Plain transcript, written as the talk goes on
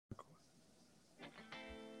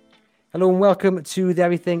Hello and welcome to the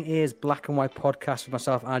Everything is Black and White podcast with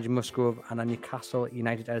myself, Andrew Musgrove, and our Newcastle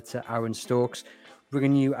United editor, Aaron Stokes,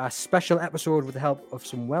 bringing you a special episode with the help of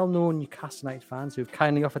some well-known Newcastle United fans who have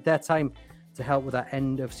kindly offered their time to help with our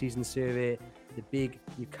end-of-season survey, the Big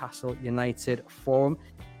NUFC United Forum.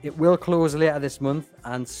 It will close later this month,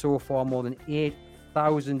 and so far more than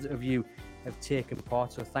 8,000 of you have taken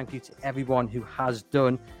part, so thank you to everyone who has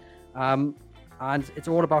done. And it's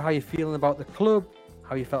all about how you're feeling about the club,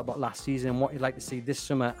 how you felt about last season and what you'd like to see this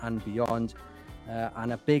summer and beyond.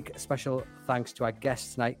 And a big special thanks to our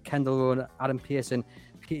guests tonight, Kendall Rowan, Adam Pearson,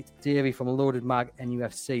 Pete Davey from Loaded Mag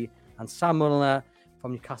NUFC, and Sam Mulliner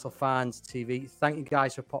from Newcastle Fans TV. Thank you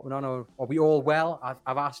guys for popping on. Are we all well?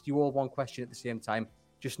 I've asked you all one question at the same time,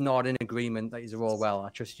 just nod in agreement that you're all well. I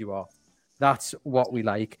trust you are. That's what we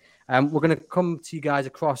like. We're going to come to you guys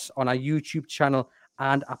across on our YouTube channel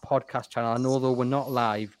and our podcast channel. And although we're not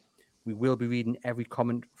live, we will be reading every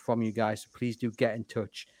comment from you guys, so please do get in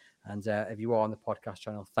touch. And if you are on the podcast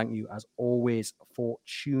channel, thank you as always for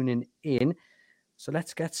tuning in. So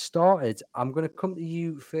let's get started. I'm going to come to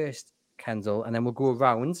you first, Kendall, and then we'll go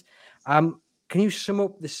around. Can you sum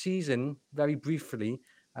up the season very briefly?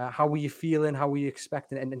 How were you feeling? How were you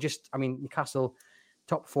expecting? And just, I mean, Newcastle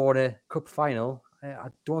top four to cup final. I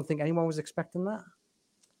don't think anyone was expecting that.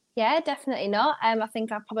 Yeah, definitely not. I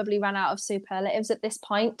think I probably ran out of superlatives at this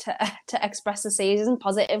point to express the season,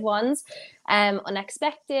 positive ones.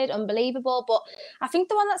 Unexpected, unbelievable. But I think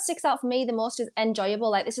the one that sticks out for me the most is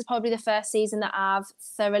enjoyable. Like, this is probably the first season that I've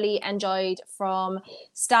thoroughly enjoyed from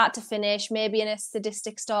start to finish, maybe in a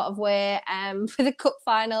sadistic sort of way, for the cup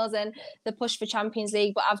finals and the push for Champions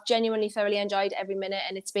League. But I've genuinely thoroughly enjoyed every minute,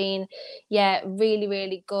 and it's been, really,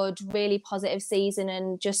 really good, really positive season,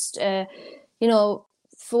 and just,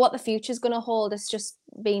 for what the future is going to hold, it's just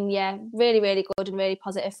been, really, really good and really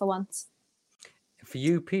positive for once. For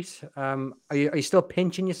you, Pete, are you still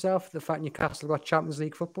pinching yourself for the fact Newcastle got Champions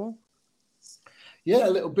League football? Yeah,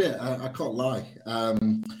 a little bit. I can't lie.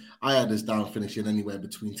 I had us down finishing anywhere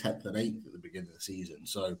between 10th and 8th at the beginning of the season.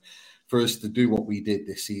 So for us to do what we did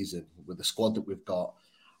this season with the squad that we've got,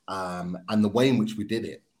 and the way in which we did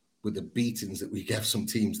it, with the beatings that we gave some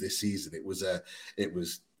teams this season, it was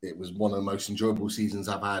one of the most enjoyable seasons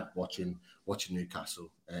I've had watching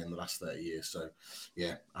Newcastle in the last 30 years. So,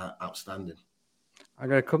 yeah, outstanding. I'm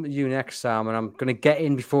going to come to you next, Sam, and I'm going to get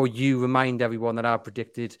in before you remind everyone that I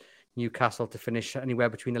predicted Newcastle to finish anywhere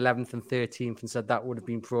between 11th and 13th and said that would have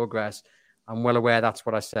been progress. I'm well aware that's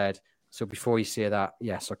what I said. So before you say that,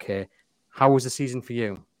 yes, okay. How was the season for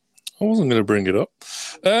you? I wasn't going to bring it up.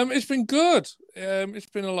 It's been good. It's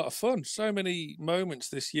been a lot of fun. So many moments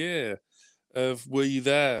this year of, were you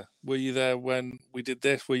there? Were you there when we did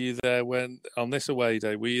this? Were you there when on this away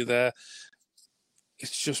day? Were you there?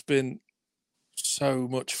 It's just been so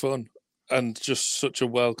much fun and just such a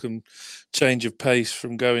welcome change of pace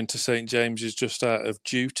from going to St. James's just out of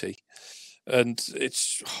duty. And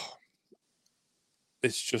it's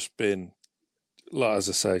just been, as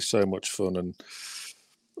I say, so much fun, and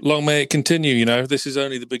long may it continue. This is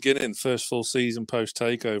only the beginning, first full season post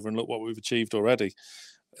takeover, and look what we've achieved already.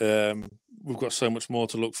 We've got so much more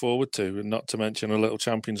to look forward to, and not to mention a little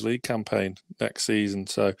Champions League campaign next season.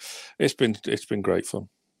 So it's been great fun.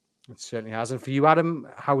 It certainly has. And for you, Adam,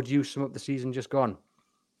 how would you sum up the season just gone?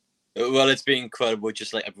 Well, it's been incredible,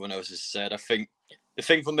 just like everyone else has said. I think the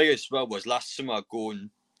thing for me as well was last summer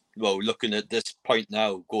looking at this point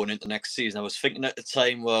now, going into next season, I was thinking at the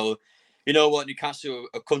time, well, you know what, Newcastle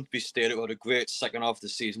are comfortably stayed. It had a great second half of the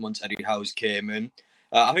season once Eddie Howe's came in.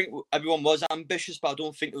 I think everyone was ambitious, but I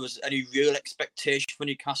don't think there was any real expectation for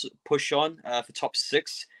Newcastle to push on for top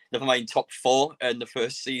 6, never mind top 4 in the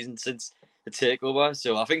first season since the takeover.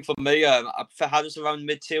 So I think for me, I had us around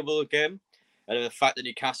mid-table again, and the fact that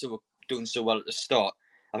Newcastle were doing so well at the start,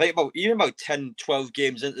 I think about 10, 12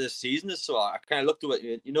 games into the season, so I kind of looked at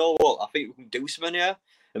it, you know what, I think we can do something here.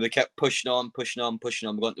 And we kept pushing on. We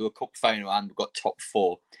got to a cup final and we got top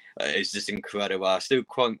 4. It's just incredible. I still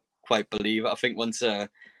can't quite believe it. I think once I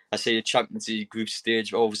see the Champions League group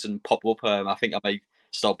stage all of a sudden pop up, I think I might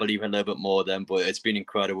start believing a little bit more then. But it's been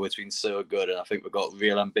incredible. It's been so good. And I think we've got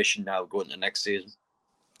real ambition now going to next season.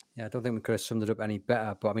 Yeah, I don't think we could have summed it up any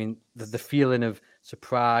better. But I mean, the feeling of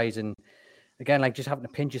surprise and, again, like just having to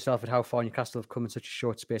pinch yourself at how far Newcastle have come in such a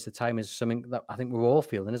short space of time is something that I think we're all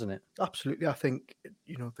feeling, isn't it? Absolutely. I think,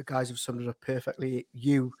 the guys have summed it up perfectly.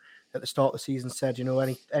 You, at the start of the season, said,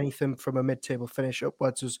 anything from a mid-table finish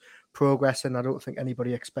upwards was progress, and I don't think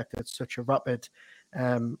anybody expected such a rapid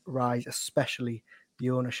rise, especially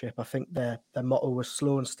the ownership. I think their motto was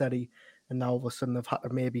slow and steady, and now all of a sudden they've had to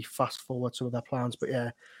maybe fast forward some of their plans. But yeah,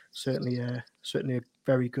 certainly a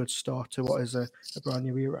very good start to what is a brand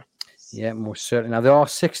new era. Yeah, most certainly. Now, there are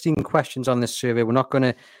 16 questions on this survey. We're not going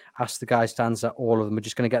to ask the guys to answer all of them. We're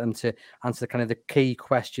just going to get them to answer kind of the key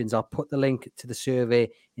questions. I'll put the link to the survey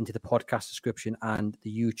into the podcast description and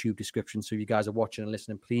the YouTube description. So if you guys are watching and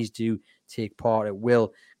listening, please do take part. It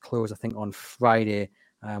will close, I think, on Friday.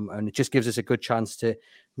 And it just gives us a good chance to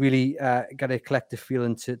really get a collective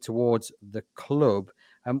feeling towards the club.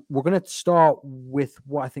 We're going to start with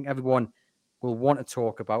what I think everyone will want to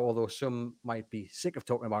talk about, although some might be sick of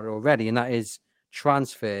talking about it already, and that is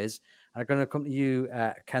transfers. And I'm going to come to you,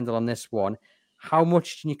 Kendall, on this one. How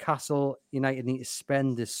much do Newcastle United need to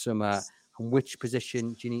spend this summer, and which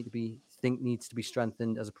position do you think needs to be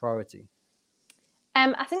strengthened as a priority?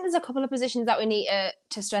 I think there's a couple of positions that we need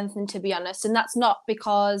to strengthen, to be honest, and that's not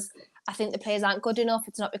because I think the players aren't good enough.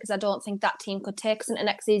 It's not because I don't think that team could take us into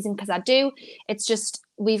next season, because I do. It's just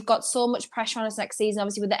we've got so much pressure on us next season,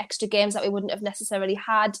 obviously with the extra games that we wouldn't have necessarily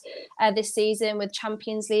had this season with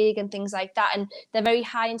Champions League and things like that. And they're very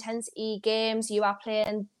high intensity games. You are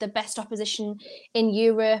playing the best opposition in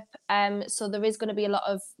Europe. So there is going to be a lot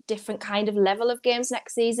of different kind of level of games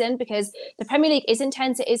next season, because the Premier League is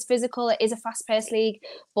intense, it is physical, it is a fast-paced league,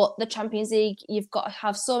 but the Champions League, you've got to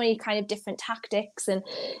have so many kind of different tactics and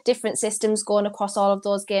different systems going across all of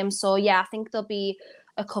those games. So yeah, I think there'll be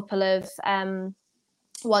a couple of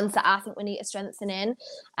ones that I think we need to strengthen in.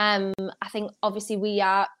 I think obviously we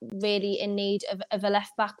are really in need of a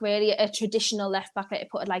left back, really a traditional left back, let me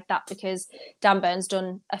put it like that, because Dan Burns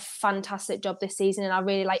done a fantastic job this season and I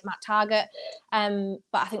really like Matt Targett.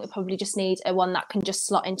 But I think we probably just need a one that can just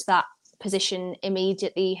slot into that position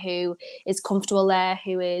immediately, who is comfortable there,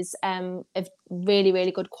 who is of really,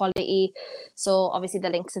 really good quality. So obviously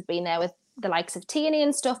the links have been there with the likes of Tierney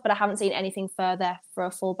and stuff, but I haven't seen anything further for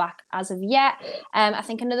a fullback as of yet. I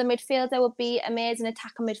think another midfielder would be amazing,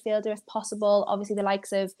 attacker midfielder if possible. Obviously the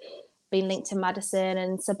likes of being linked to Maddison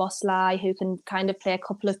and Szoboszlai, who can kind of play a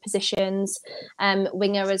couple of positions,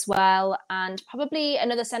 winger as well, and probably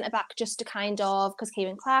another centre-back just to kind of, because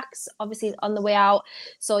Kieran Clark's obviously on the way out.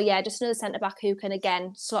 So yeah, just another centre-back who can,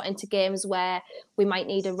 again, slot into games where we might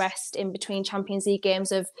need a rest in between Champions League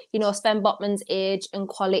games of, Sven Botman's age and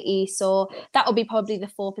quality. So that would be probably the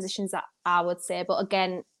four positions that I would say. But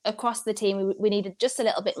again, across the team, we needed just a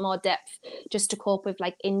little bit more depth just to cope with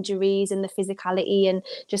like injuries and the physicality and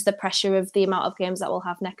just the pressure of the amount of games that we'll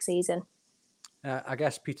have next season. I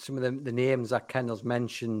guess, Peter, some of the names that Kendall's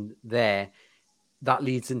mentioned there, that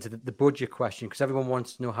leads into the budget question, because everyone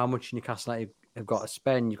wants to know how much Newcastle United have got to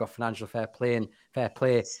spend. You've got financial fair play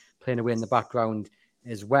playing away in the background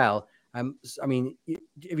as well. I mean,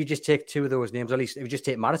 if you just take two of those names, or at least if you just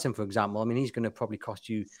take Maddison, for example, I mean, he's going to probably cost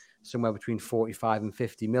you somewhere between 45 and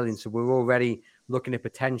 50 million. So we're already looking at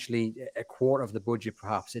potentially a quarter of the budget,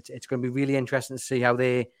 perhaps. It's going to be really interesting to see how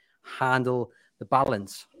they handle the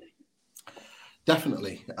balance.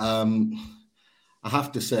 Definitely. I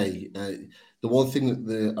have to say, the one thing that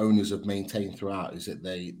the owners have maintained throughout is that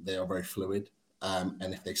they are very fluid.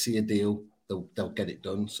 And if they see a deal, they'll get it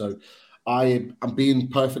done. So I'm being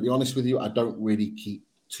perfectly honest with you. I don't really keep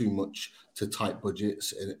too much to tight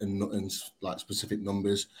budgets and like specific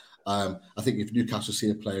numbers. I think if Newcastle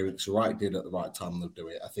see a player it's the right deal at the right time, they'll do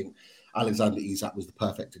it. I think Alexander Isak was the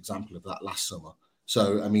perfect example of that last summer.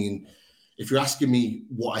 So, I mean, if you're asking me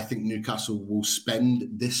what I think Newcastle will spend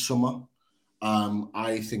this summer,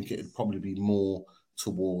 I think it'd probably be more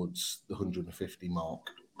towards the 150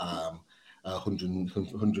 mark.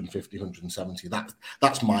 150, 170.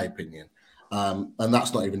 That's my opinion. And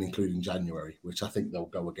that's not even including January, which I think they'll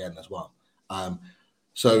go again as well.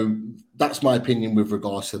 So that's my opinion with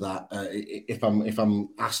regards to that. If I'm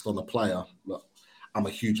asked on a player, look, I'm a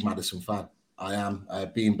huge Maddison fan. I am,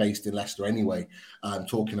 being based in Leicester anyway.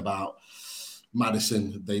 Talking about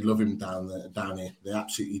Maddison, they love him down here. They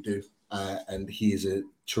absolutely do. And he is a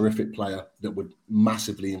terrific player that would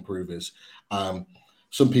massively improve us.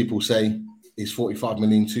 Some people say, is 45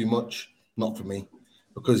 million too much? Not for me,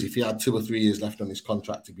 because if he had 2 or 3 years left on his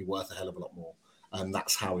contract, he'd be worth a hell of a lot more. And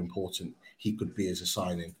that's how important he could be as a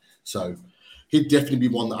signing. So he'd definitely be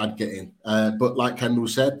one that I'd get in. But like Kendall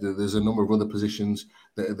said, there's a number of other positions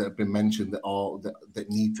that have been mentioned that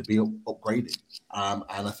need to be upgraded. And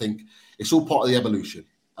I think it's all part of the evolution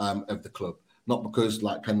of the club. Not because,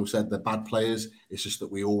 like Kendall said, they're bad players. It's just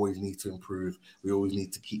that we always need to improve. We always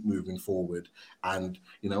need to keep moving forward. And,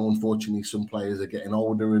 unfortunately, some players are getting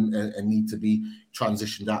older and need to be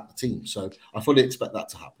transitioned out the team. So I fully expect that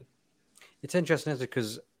to happen. It's interesting, isn't it?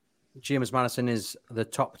 Because James Maddison is the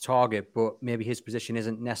top target, but maybe his position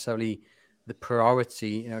isn't necessarily the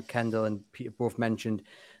priority. Kendall and Peter both mentioned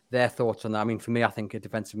their thoughts on that. I mean, for me, I think a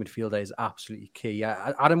defensive midfielder is absolutely key.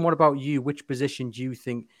 Adam, what about you? Which position do you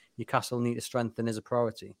think Newcastle need to strengthen as a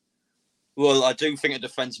priority? Well, I do think a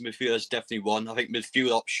defensive midfielder is definitely one. I think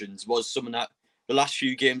midfield options was something that the last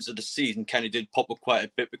few games of the season kind of did pop up quite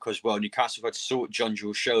a bit because, well, Newcastle had sought John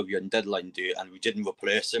Joe Shelby on deadline day and we didn't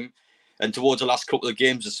replace him. And towards the last couple of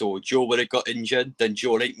games or so, Joe Willock got injured, then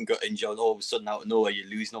Joe Linton got injured, and all of a sudden out of nowhere you're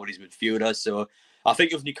losing all these midfielders. So I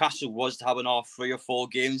think if Newcastle was to have another 3 or 4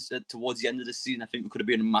 games towards the end of the season, I think we could have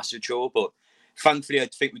been in massive trouble. But thankfully, I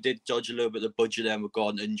think we did dodge a little bit of the budget there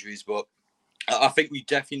regarding injuries. But I think we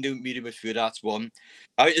definitely do medium midfield. That's one.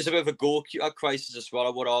 I think there's a bit of a goalkeeper crisis as well,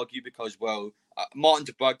 I would argue, because, well, Martin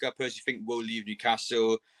de Braga, I personally think, will leave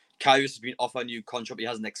Newcastle. Karius has been offered a new contract, but he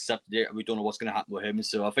hasn't accepted it, and we don't know what's going to happen with him.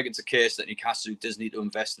 So I think it's a case that Newcastle does need to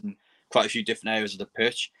invest in quite a few different areas of the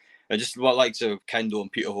pitch. And just what like so Kendall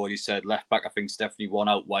and Peter already said, left back I think is definitely one.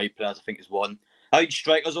 Out wide players I think is one. I think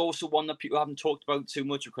striker's also one that people haven't talked about too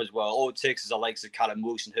much because, well, all it takes is the likes of Callum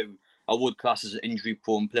Wilson, who I would class as an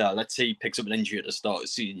injury-prone player. Let's say he picks up an injury at the start of the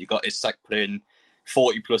season. You got Isak playing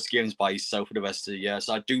 40-plus games by himself for the rest of the year.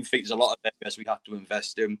 So I do think there's a lot of areas we have to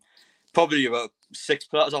invest in. Probably about 6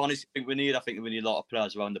 players I honestly think we need. I think we need a lot of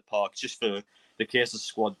players around the park just for the case of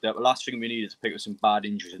squad depth. The last thing we need is to pick up some bad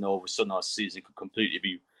injuries and all of a sudden our season could completely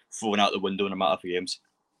be thrown out the window in a matter of games.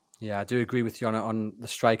 Yeah, I do agree with you on the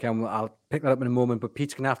striker, and I'll pick that up in a moment. But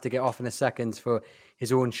Pete's going to have to get off in a second for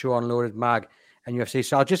his own show on Loaded Mag and UFC.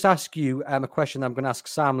 So I'll just ask you a question that I'm going to ask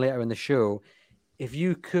Sam later in the show. If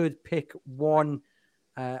you could pick one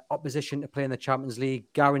opposition to play in the Champions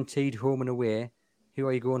League, guaranteed home and away, who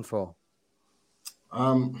are you going for?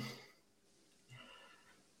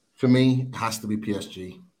 For me, it has to be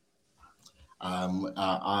PSG.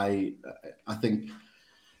 I think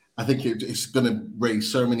it's going to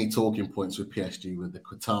raise so many talking points with PSG, with the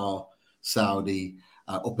Qatar, Saudi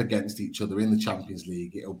up against each other in the Champions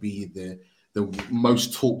League. It'll be the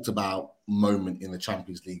most talked about moment in the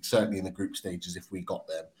Champions League, certainly in the group stages if we got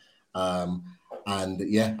them. And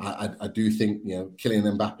yeah, I do think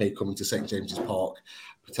Kylian Mbappe coming to St James's Park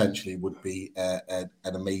potentially would be an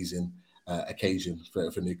amazing occasion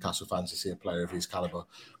for Newcastle fans to see a player of his caliber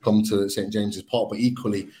come to St James's Park, but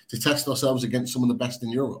equally to test ourselves against some of the best in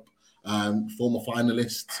Europe, former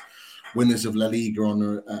finalists, winners of La Liga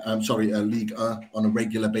Ligue 1 on a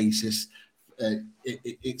regular basis.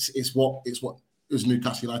 It's what us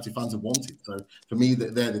Newcastle United fans have wanted. So for me,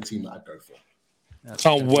 they're the team that I'd go for.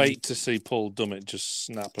 Can't wait to see Paul Dummett just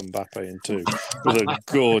snap Mbappe in two with a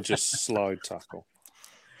gorgeous slide tackle.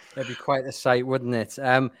 It'd be quite a sight, wouldn't it?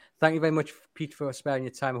 Thank you very much, Pete, for sparing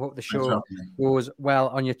your time. I hope the show goes well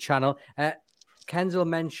on your channel. Kendall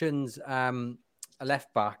mentions a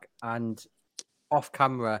left back, and off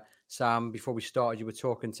camera, Sam, before we started, you were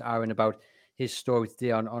talking to Aaron about his story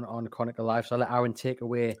today on Chronicle Live. So I'll let Aaron take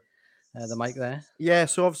away the mic there. Yeah,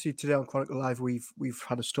 so obviously today on Chronicle Live, we've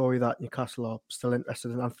had a story that Newcastle are still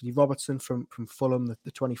interested in Anthony Robertson from Fulham,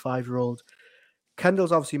 the 25-year-old.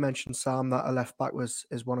 Kendall's obviously mentioned, Sam, that a left back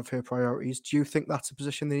is one of her priorities. Do you think that's a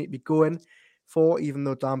position they need to be going for, even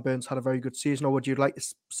though Dan Burns had a very good season, or would you like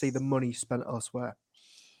to see the money spent elsewhere?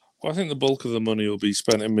 Well, I think the bulk of the money will be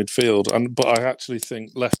spent in midfield, but I actually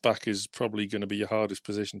think left back is probably going to be your hardest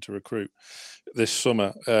position to recruit this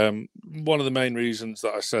summer. One of the main reasons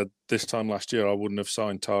that I said this time last year I wouldn't have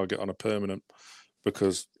signed Targett on a permanent,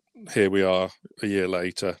 because here we are a year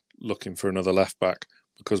later looking for another left back,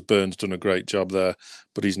 because Burns done a great job there,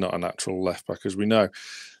 but he's not a natural left back, as we know.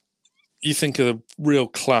 You think of the real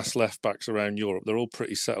class left backs around Europe, they're all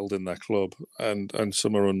pretty settled in their club, and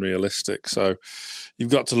some are unrealistic. So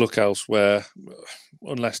you've got to look elsewhere,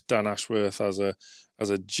 unless Dan Ashworth has a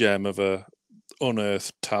gem of a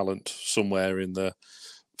unearthed talent somewhere in the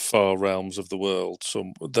far realms of the world.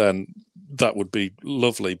 Then that would be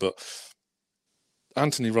lovely. But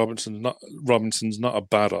Anthony Robinson's not a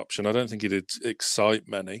bad option. I don't think he'd excite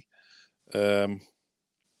many.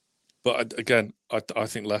 But again, I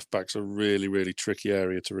think left back's a really, really tricky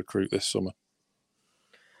area to recruit this summer.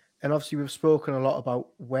 And obviously, we've spoken a lot about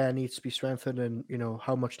where needs to be strengthened and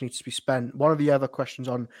how much needs to be spent. One of the other questions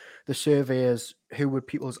on the survey is, who would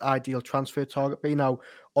people's ideal transfer target be? Now,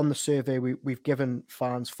 on the survey, we've given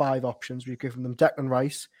fans 5 options. We've given them Declan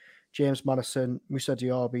Rice, James Maddison, Moussa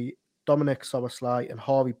Diaby, Dominic Szoboszlai, and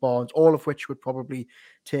Harvey Barnes, all of which would probably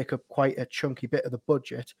take up quite a chunky bit of the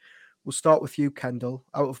budget. We'll start with you, Kendall.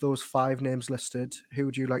 Out of those 5 names listed, who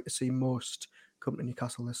would you like to see most come to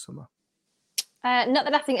Newcastle this summer? Not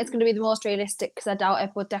that I think it's going to be the most realistic, because I doubt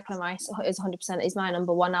it, but Declan Rice is 100%. He's my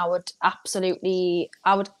number one. I would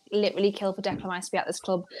literally kill for Declan Rice to be at this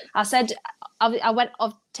club. I said I went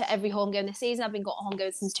off to every home game this season. I've been going to home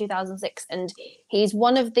games since 2006, and he's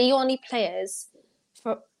one of the only players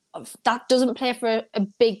that doesn't play for a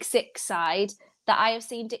big six side that I have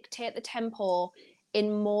seen dictate the tempo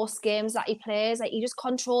in most games that he plays. Like, he just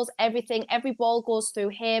controls everything. Every ball goes through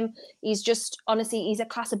him. He's just, honestly, he's a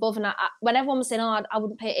class above. And when everyone was saying, I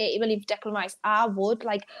wouldn't pay 80 million for Declan Rice, I would.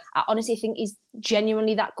 Like, I honestly think he's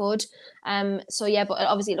genuinely that good. So yeah, but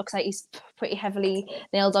obviously it looks like he's pretty heavily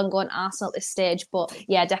nailed on going Arsenal at this stage. But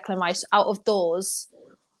yeah, Declan Rice out of those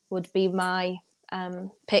would be my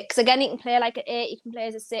picks. Again, he can play like an 8, he can play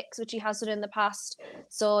as a 6, which he has done in the past.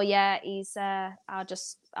 So yeah, he's I'll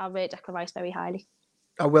rate Declan Rice very highly.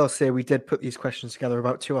 I will say we did put these questions together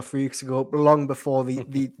about 2 or 3 weeks ago, long before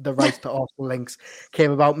the Rice to Arsenal links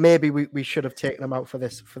came about. Maybe we should have taken them out for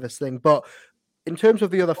this thing. But in terms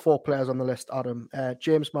of the other 4 players on the list, Adam,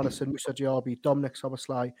 James Maddison, Moussa Diaby, Dominic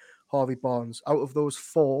Szoboszlai, Harvey Barnes. Out of those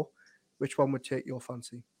 4, which one would take your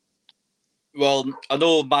fancy? Well, I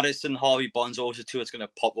know Maddison, Harvey Barnes, also 2 that's going to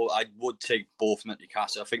pop up. I would take both of them at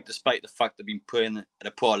Newcastle. I think despite the fact they've been playing at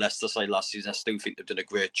a poor Leicester side last season, I still think they've done a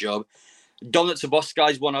great job. Dominic Szoboszlai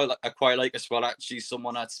is one I quite like as well, actually.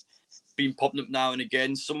 Someone that's been popping up now and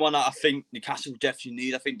again. Someone that I think Newcastle definitely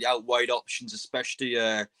need. I think the out-wide options, especially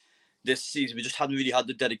this season, we just hadn't really had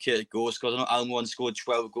the dedicated goals. Because I know Almiron scored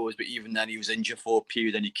 12 goals, but even then he was injured for a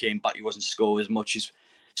period and he came back. He wasn't scoring as much as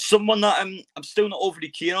someone that I'm still not overly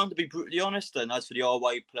keen on, to be brutally honest. And as for the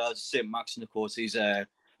all-wide players, St. Maximin, of course, we're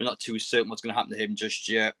not too certain what's going to happen to him just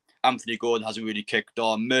yet. Anthony Gordon hasn't really kicked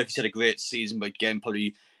on. Murphy's had a great season, but again,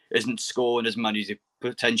 probably isn't scoring as many as he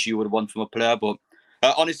potentially would want from a player. But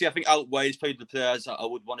honestly, I think out wide is probably the players I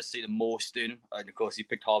would want to see the most in. And of course, he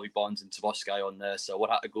picked Harvey Barnes and Szoboszlai on there. So I would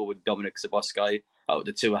have to go with Dominic Szoboszlai. Out of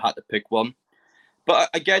the 2, I had to pick one. But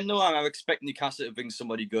again, no, I'm expecting Newcastle to bring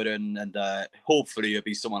somebody good in. And hopefully it'll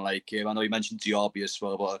be someone like him. I know you mentioned Diaby as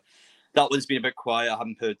well, but that one's been a bit quiet. I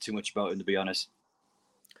haven't heard too much about him, to be honest.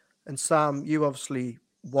 And Sam, you obviously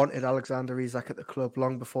wanted Alexander Isak at the club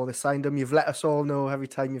long before they signed him. You've let us all know every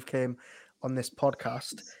time you've came on this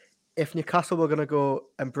podcast. If Newcastle were going to go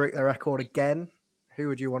and break their record again, who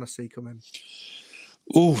would you want to see come in?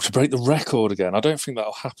 Oh, to break the record again? I don't think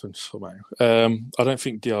that'll happen somehow. I don't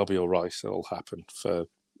think Diaby or Rice will happen for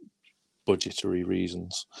budgetary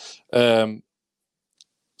reasons. Szoboszlai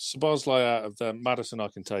out of them, Maddison I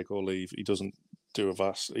can take or leave. He doesn't do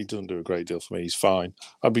a great deal for me. He's fine.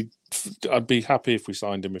 I'd be happy if we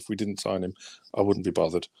signed him. If we didn't sign him, I wouldn't be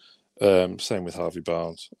bothered. Same with Harvey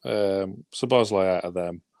Barnes. Szoboszlai out of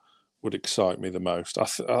them would excite me the most.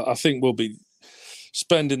 I think we'll be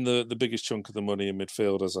spending the biggest chunk of the money in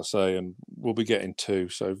midfield, as I say, and we'll be getting 2.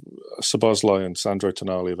 So Szoboszlai and Sandro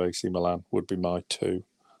Tonali of AC Milan would be my 2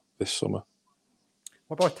 this summer.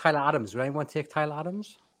 What about Tyler Adams? Would anyone take Tyler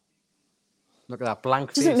Adams? Look at that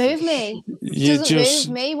blank face. Doesn't move me. You Doesn't just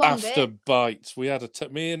move me one after bit. bites. We had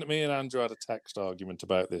me and Andrew had a text argument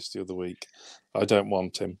about this the other week. I don't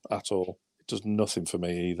want him at all. It does nothing for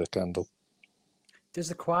me either, Kendall. Does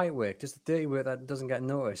the quiet work? Does the dirty work that doesn't get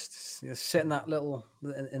noticed? Sit in that little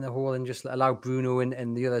in the hole and just allow Bruno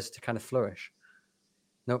and the others to kind of flourish.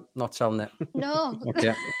 Nope, not selling it. No.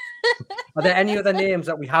 Okay. Are there any other names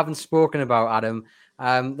that we haven't spoken about, Adam,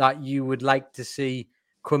 that you would like to see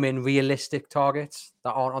come in, realistic targets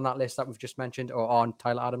that aren't on that list that we've just mentioned or aren't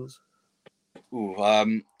Tyler Adams? Ooh,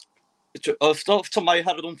 off the top of my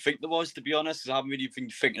head, I don't think there was, to be honest, because I haven't really been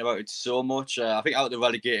thinking about it so much. I think out of the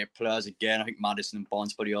relegated players, again, I think Maddison and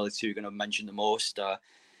Barnes probably are the 2 going to mention the most.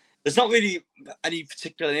 There's not really any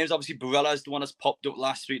particular names. Obviously, Barella is the one that's popped up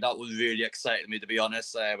last week. That was really exciting me, to be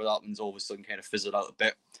honest. But that one's all of a sudden kind of fizzled out a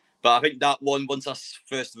bit. But I think that one, once I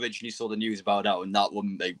first originally saw the news about that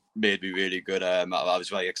one, made me really good. I was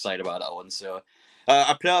very excited about that one. So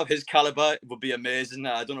a player of his caliber would be amazing.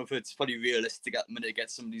 I don't know if it's probably realistic at the minute to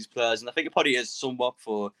get some of these players. And I think it probably is somewhat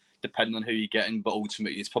for depending on who you're getting. But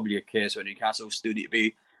ultimately, it's probably a case where Newcastle still need to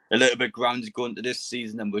be a little bit grounded going into this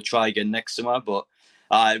season. And we'll try again next summer. But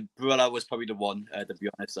Barella was probably the one, to be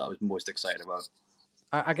honest, that I was most excited about.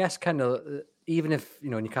 I guess, Kendall, even if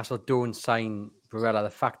Newcastle don't sign Barella, the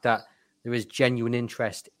fact that there is genuine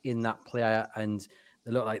interest in that player and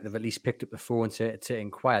they look like they've at least picked up the phone to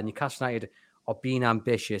inquire. Newcastle United are being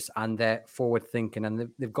ambitious and they're forward thinking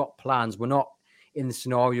and they've got plans. We're not in the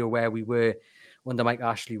scenario where we were under Mike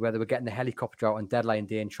Ashley, where they were getting the helicopter out on deadline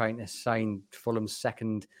day and trying to sign Fulham's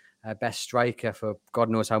second best striker for God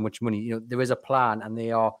knows how much money. There is a plan and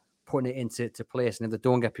they are putting it into place. And if they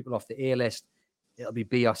don't get people off the A list, it'll be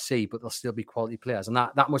B or C, but they'll still be quality players. And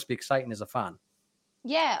that must be exciting as a fan.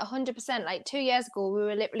 Yeah, 100%. Like 2 years ago, we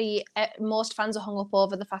were literally, most fans were hung up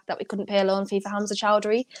over the fact that we couldn't pay a loan fee for Hamza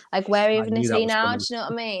Chowdhury. Like, where even is he now? Do you know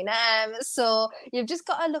what I mean? So you've just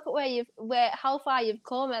got to look at how far you've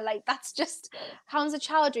come. And like, that's just Hamza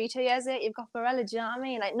Chowdhury. 2 years later, you've got Barella. Do you know what I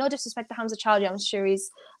mean? Like, no disrespect to Hamza Chowdhury, I'm sure he's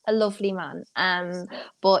a lovely man.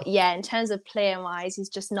 But yeah, in terms of playing wise, he's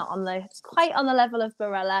just not quite on the level of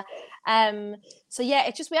Barella. So yeah,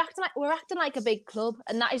 it's just we're acting like a big club,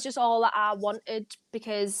 and that is just all that I wanted,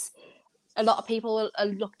 because a lot of people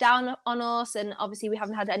look down on us, and obviously we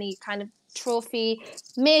haven't had any kind of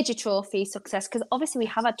major trophy success, because obviously we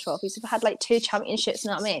have had trophies. We've had like 2 championships, you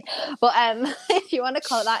know what I mean? But if you want to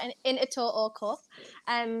call it that, in a total cup.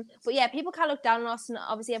 But yeah, people can't look down on us, and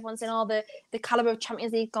obviously everyone's saying, the caliber of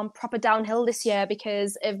Champions League gone proper downhill this year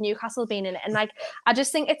because of Newcastle being in it, and like, I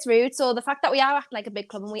just think it's rude. So the fact that we are acting like a big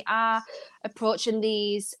club and we are approaching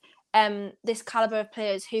these this caliber of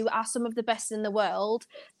players who are some of the best in the world,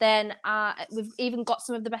 then we've even got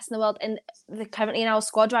some of the best in the world currently in our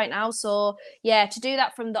squad right now. So yeah, to do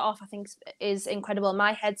that from the off, I think is incredible.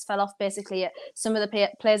 My head's fell off basically at some of the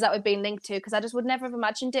players that we've been linked to, because I just would never have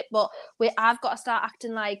imagined it. But I've got to start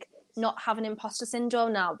acting like not having imposter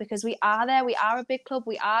syndrome now, because we are there. We are a big club.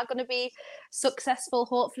 We are going to be successful,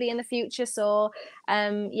 hopefully, in the future. So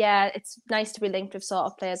yeah, it's nice to be linked with sort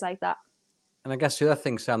of players like that. And I guess the other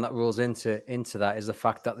thing, Sam, that rolls into that is the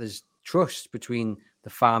fact that there's trust between the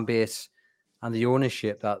fan base and the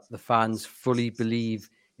ownership, that the fans fully believe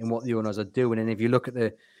in what the owners are doing. And if you look at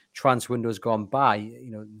the transfer windows gone by,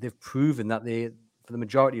 they've proven that for the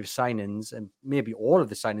majority of signings, and maybe all of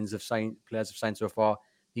the signings players have signed so far,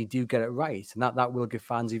 they do get it right. And that will give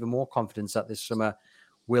fans even more confidence that this summer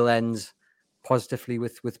will end positively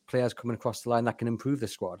with players coming across the line that can improve the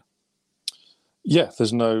squad. Yeah,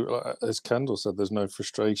 there's no, as Kendall said, there's no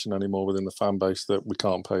frustration anymore within the fan base that we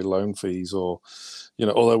can't pay loan fees, or,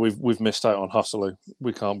 although we've missed out on Hosselou,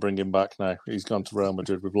 we can't bring him back now. He's gone to Real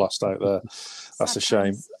Madrid. We've lost out there. That's a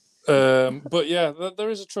shame. But yeah, there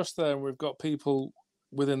is a trust there, and we've got people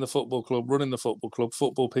within the football club, running the football club,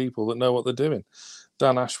 football people that know what they're doing.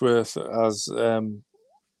 Dan Ashworth has an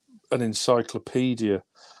encyclopedia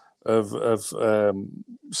of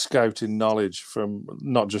scouting knowledge from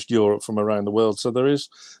not just Europe, from around the world. So there is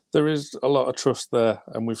a lot of trust there,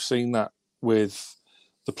 and we've seen that with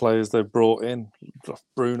the players they've brought in.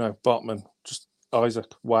 Bruno, Botman, just Isaac.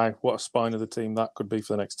 Wow, what a spine of the team that could be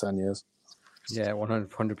for the next 10 years. Yeah,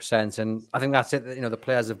 100%. And I think that's it. The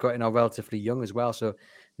players have got in are relatively young as well, so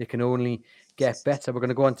they can only get better. We're going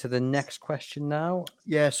to go on to the next question now.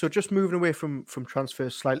 Yeah, so just moving away from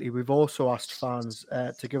transfers slightly, we've also asked fans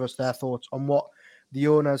to give us their thoughts on what the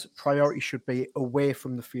owners' priority should be away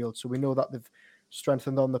from the field. So we know that they've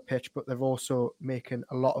strengthened on the pitch, but they're also making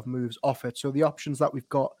a lot of moves off it. So the options that we've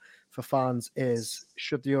got for fans is,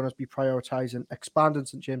 should the owners be prioritising expanding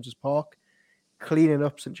St James's Park, cleaning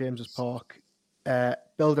up St James's Park,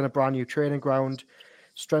 building a brand new training ground,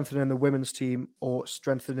 strengthening the women's team, or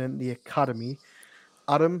strengthening the academy?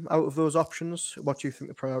 Adam, out of those options, what do you think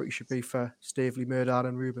the priority should be for Staveley, Murdard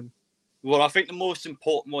and Ruben? Well, I think the most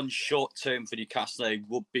important one short term for Newcastle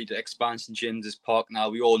would be the expansion James's Park. Now,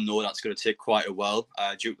 we all know that's going to take quite a while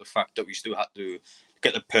due to the fact that we still have to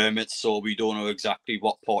get the permits, so we don't know exactly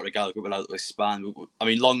what part of Gallagher will have to expand. I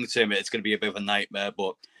mean, long term, it's going to be a bit of a nightmare,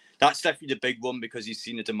 but that's definitely the big one, because you've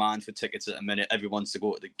seen the demand for tickets at the minute. Everyone wants to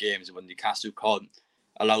go to the games, and when Newcastle can't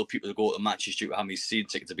allow people to go to matches due to how many season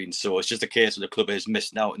tickets have been sold, it's just a case where the club is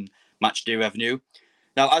missing out on match day revenue.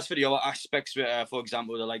 Now, as for the other aspects, for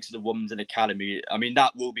example, the likes of the women's academy, I mean,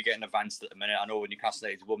 that will be getting advanced at the minute. I know when Newcastle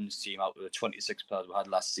United's women's team, out of the 26 players we had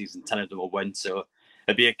last season, 10 of them went. So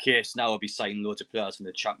it'll be a case now, I'll be signing loads of players from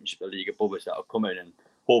the Championship, the League above us that will come in and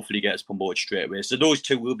hopefully get us promoted straight away. So those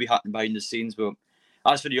two will be happening behind the scenes. But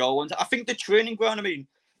as for the other ones, I think the training ground, I mean,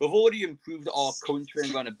 we've already improved our current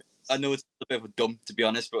training ground a bit. I know it's a bit of a dump, to be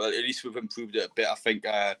honest, but at least we've improved it a bit. I think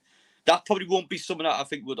that probably won't be something that I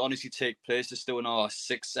think would honestly take place to still in our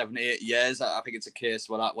 6, 7, 8 years. I think it's a case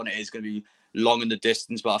where that one it is going to be long in the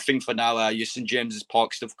distance. But I think for now, your St James's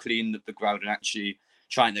Park stuff, cleaning up the ground and actually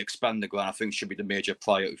trying to expand the ground, I think should be the major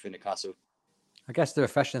priority for Newcastle. I guess the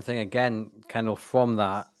refreshing thing again, Kendall, from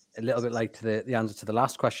that, a little bit like to the answer to the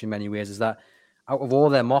last question in many ways, is that out of all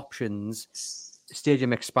them options,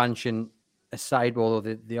 stadium expansion aside,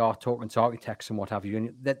 although they are talking to architects and what have you,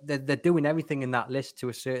 and they're doing everything in that list to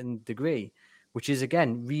a certain degree, which is,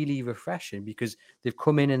 again, really refreshing, because they've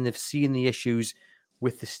come in and they've seen the issues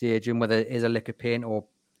with the stadium, whether it is a lick of paint or,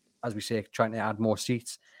 as we say, trying to add more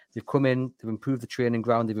seats. They've come in, they've improved the training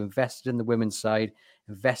ground, they've invested in the women's side,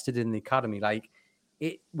 invested in the academy. Like,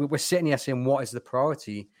 we're sitting here saying, what is the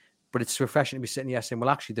priority? But it's refreshing to be sitting here saying, well,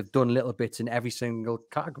 actually, they've done little bits in every single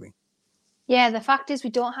category. Yeah, the fact is we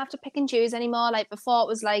don't have to pick and choose anymore. Like before, it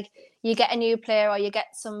was like you get a new player or you get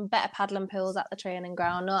some better paddling pools at the training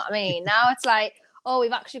ground. Know what I mean? Now it's like, oh,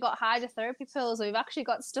 we've actually got hydrotherapy pools, or we've actually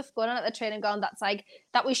got stuff going on at the training ground that's like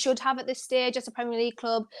that we should have at this stage as a Premier League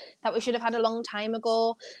club, that we should have had a long time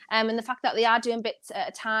ago. And the fact that they are doing bits at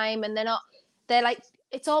a time, and they're like,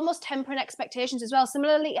 it's almost tempering expectations as well.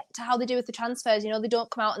 Similarly to how they do with the transfers, they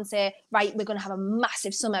don't come out and say, right, we're going to have a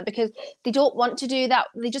massive summer, because they don't want to do that.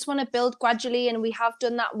 They just want to build gradually, and we have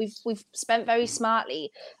done that. We've spent very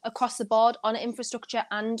smartly across the board on infrastructure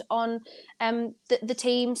and on the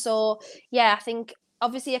team. So yeah, I think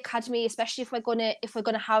obviously academy, especially if we're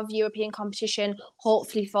gonna have European competition,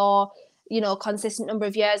 hopefully for a consistent number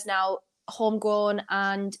of years now, homegrown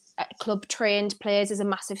and club trained players is a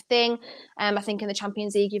massive thing. I think in the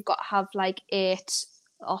Champions League you've got to have like 8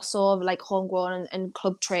 or so of like homegrown and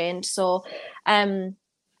club trained. So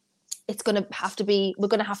it's going to have to be, we're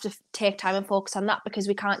going to have to take time and focus on that, because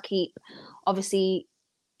we can't keep obviously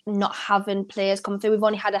not having players come through. We've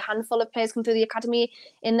only had a handful of players come through the academy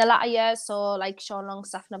in the latter years. So like Sean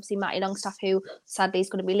Longstaff and obviously Matty Longstaff, who sadly is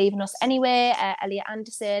going to be leaving us anyway, Elliot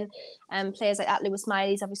Anderson, players like that, Lewis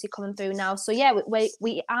Miley's obviously coming through now. So yeah,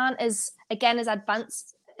 we aren't as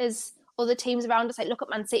advanced as other teams around us. Like look at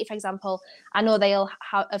Man City, for example. I know they'll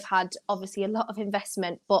have had obviously a lot of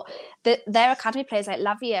investment, but their academy players like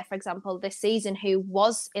Lavia, for example, this season, who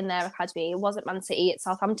was in their academy, was at Man City, at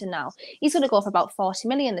Southampton now. He's going to go for about 40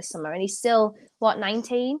 million this summer, and he's still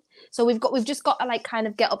 19. So we've just got to like kind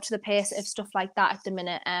of get up to the pace of stuff like that at the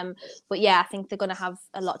minute. But yeah, I think they're going to have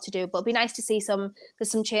a lot to do. But it'd be nice to see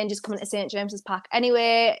there's some changes coming to St James's Park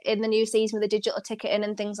anyway in the new season with the digital ticketing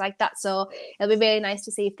and things like that. So it'll be really nice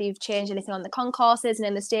to see if they've changed anything on the concourses and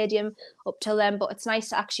in the stadium up till then. But it's nice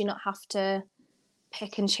to actually not have to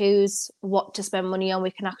pick and choose what to spend money on. We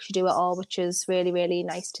can actually do it all, which is really, really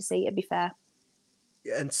nice to see, to be fair.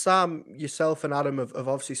 And Sam, yourself and Adam have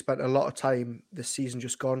obviously spent a lot of time this season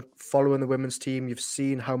just gone following the women's team. You've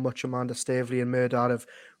seen how much Amanda Staveley and Murdard have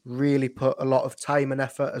really put a lot of time and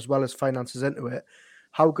effort as well as finances into it.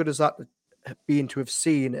 How good has that been to have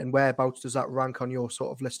seen, and whereabouts does that rank on your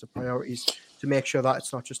sort of list of priorities to make sure that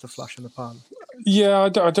it's not just a flash in the pan? Yeah, I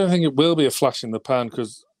don't think it will be a flash in the pan,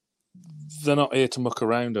 because they're not here to muck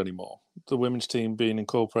around anymore. The women's team being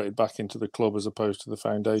incorporated back into the club as opposed to the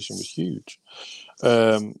foundation was huge.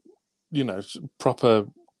 Proper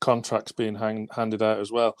contracts being handed out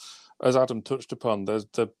as well. As Adam touched upon, there's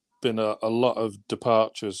been a lot of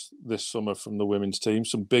departures this summer from the women's team.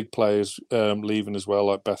 Some big players leaving as well,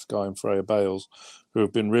 like Beth Guy and Freya Bales, who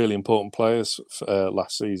have been really important players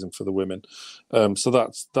last season for the women. So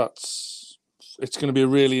that's it's going to be a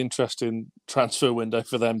really interesting transfer window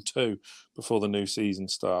for them too before the new season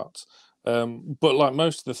starts. But like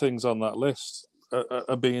most of the things on that list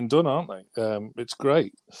are being done, aren't they? It's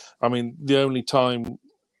great. I mean, the only time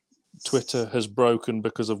Twitter has broken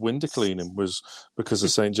because of window cleaning was because of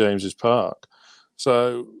St James's Park.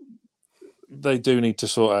 So they do need to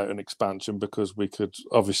sort out an expansion, because we could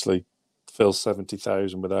obviously fill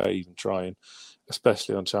 70,000 without even trying,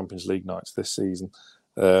 especially on Champions League nights this season.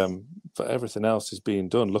 But everything else is being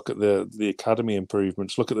done. Look at the academy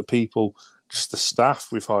improvements. Look at the people, just the staff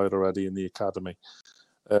we've hired already in the academy.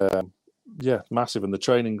 Yeah, massive. And the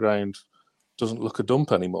training ground doesn't look a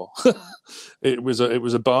dump anymore. It was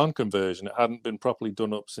a barn conversion. It hadn't been properly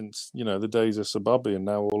done up since the days of Sir Bobby, and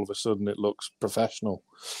now all of a sudden it looks professional.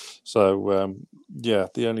 So yeah,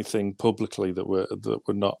 the only thing publicly that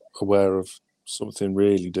we're not aware of something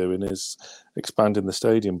really doing is expanding the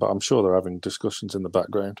stadium, but I'm sure they're having discussions in the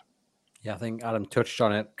background. Yeah, I think Adam touched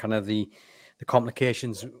on it, kind of the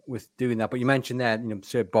complications with doing that. But you mentioned there,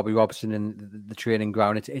 Sir Bobby Robson and the training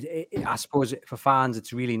ground. I suppose for fans,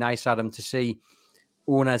 it's really nice, Adam, to see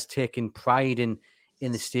owners taking pride in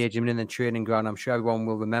the stadium and in the training ground. I'm sure everyone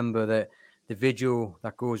will remember the video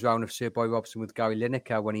that goes around of Sir Bobby Robson with Gary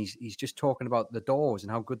Lineker when he's just talking about the doors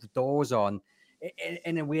and how good the doors are. And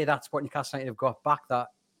in a way, that's what Newcastle United have got back, that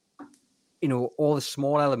all the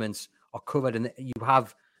small elements are covered, and you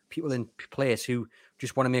have people in place who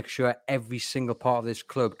just want to make sure every single part of this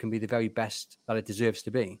club can be the very best that it deserves to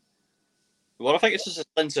be. Well, I think it's just a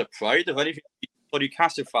sense of pride. If anything, for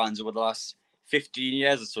Newcastle fans over the last 15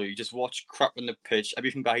 years or so, you just watch crap on the pitch,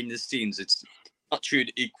 everything behind the scenes. It's not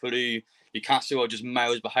treated equally. Newcastle are just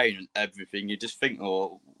miles behind on everything. You just think,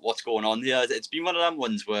 oh, what's going on here? It's been one of them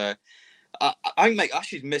ones where I think Mike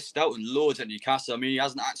Ashley's missed out on loads at Newcastle. I mean, he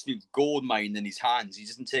hasn't actually gold mine in his hands. He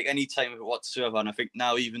doesn't take any time with it whatsoever. And I think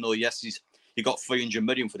now, even though, yes, he's he got 300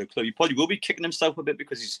 million for the club. He probably will be kicking himself a bit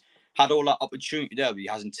because he's had all that opportunity there, but he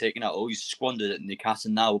hasn't taken it. Oh, he's squandered it in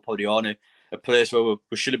Newcastle. Now we're probably on a place where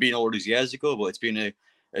we should have been all these years ago, but it's been an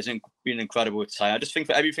incredible time. I just think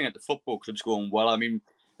for everything at the football club's going well. I mean,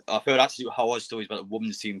 I've heard actually horror stories about the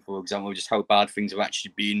women's team, for example, just how bad things have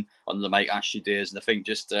actually been on the Mike Ashley days. And I think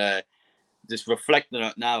just reflecting on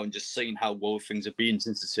it now and just seeing how well things have been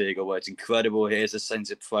since the takeover, it's incredible. Here's a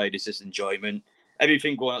sense of pride, it's just enjoyment.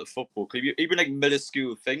 Everything going on at the football club, even like middle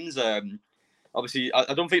school things. Obviously, I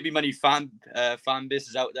don't think there'd be many fan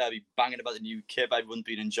bases out there be banging about the new kit. Everyone's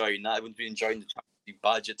been enjoying that. Everyone's been enjoying the Champions League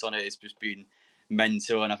budget on it. It's just been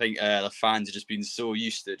mental, and I think the fans have just been so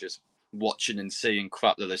used to just watching and seeing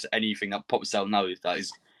crap that there's anything that pops out now that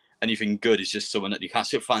is anything good is just someone that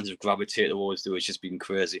Newcastle fans have gravitated towards. It's just been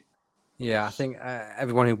crazy. Yeah, I think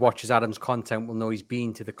everyone who watches Adam's content will know he's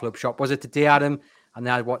been to the club shop. Was it today, Adam? And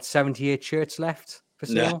they had 78 shirts left for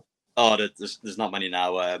sale? Yeah. Oh, there's not many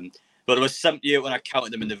now. But there was 78 when I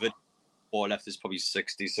counted them in the video. 4 left, there's probably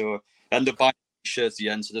 60. So I ended up buying shirts at the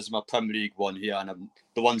end. So there's my Premier League one here, and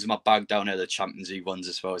the ones in my bag down here, the Champions League ones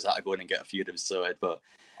as well. As that I go in and get a few of them sorted. But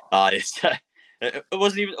it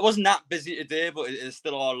wasn't that busy today, but there's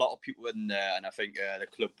still a lot of people in there, and I think the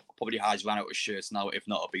club probably has run out of shirts now. If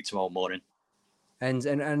not, it'll be tomorrow morning.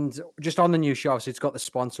 And just on the new show, so it's got the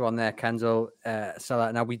sponsor on there, Kendall.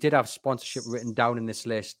 Now we did have sponsorship written down in this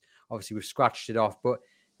list. Obviously, we've scratched it off, but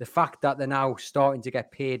the fact that they're now starting to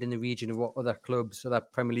get paid in the region of what other clubs, other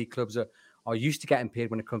Premier League clubs are used to getting paid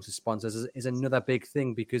when it comes to sponsors is another big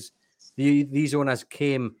thing, because these owners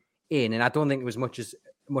came in, and I don't think it was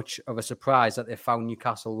much of a surprise that they found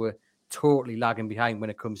Newcastle were totally lagging behind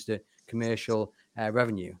when it comes to commercial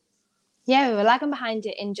revenue. Yeah, we were lagging behind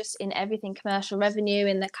it in everything, commercial revenue,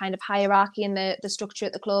 in the kind of hierarchy and the structure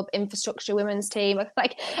at the club, infrastructure, women's team,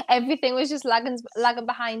 like everything was just lagging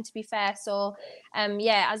behind, to be fair. So,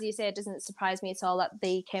 as you say, it doesn't surprise me at all that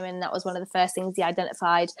they came in. That was one of the first things they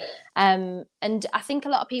identified. And I think a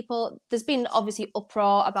lot of people, there's been obviously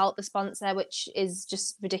uproar about the sponsor, which is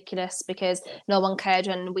just ridiculous because no one cared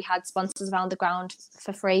when we had sponsors around the ground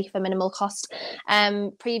for free, for minimal cost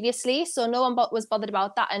previously. So no one was bothered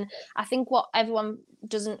about that. And I think what everyone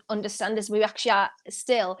doesn't understand is we actually are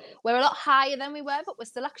we're a lot higher than we were, but we're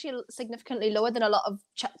still actually significantly lower than a lot of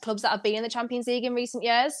clubs that have been in the Champions League in recent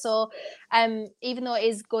years. So even though it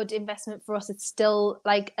is good investment for us, it's still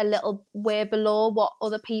like a little way below what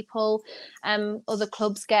other people, other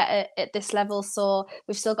clubs get at this level. So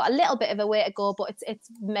we've still got a little bit of a way to go, but it's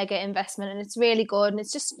mega investment and it's really good. And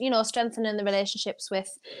it's just, strengthening the relationships with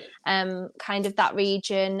kind of that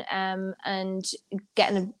region and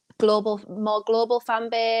getting a more global fan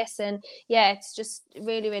base. And it's just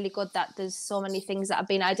really, really good that there's so many things that have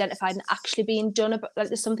been identified and actually being done about, like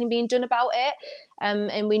there's something being done about it.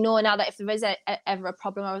 And we know now that if there is ever a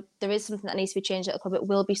problem or there is something that needs to be changed at the club, it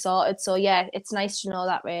will be sorted. So it's nice to know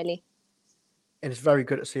that, really. And it's very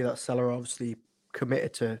good to see that Seller obviously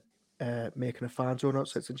committed to making a fan zone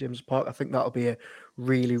outside St James's Park. I think that'll be a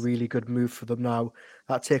really, really good move for them. Now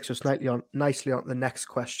that takes us nicely on to the next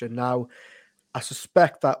question. Now, I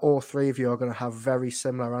suspect that all three of you are going to have very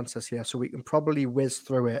similar answers here, so we can probably whiz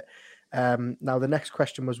through it. Now, the next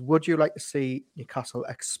question was, would you like to see Newcastle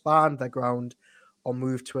expand their ground or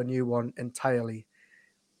move to a new one entirely?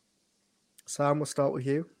 Sam, we'll start with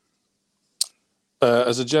you.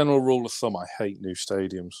 As a general rule of thumb, I hate new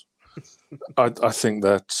stadiums. I think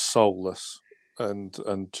they're soulless and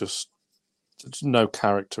just there's no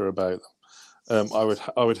character about them.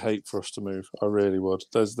 I would hate for us to move. I really would.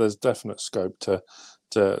 There's definite scope to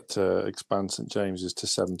expand St James's to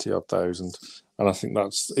 70,000, and I think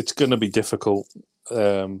it's going to be difficult.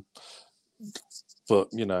 But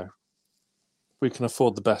we can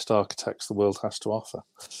afford the best architects the world has to offer.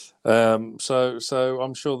 So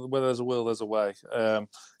I'm sure that where there's a will, there's a way.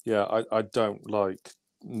 I don't like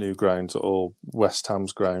new grounds at all. West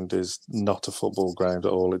Ham's ground is not a football ground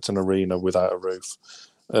at all. It's an arena without a roof.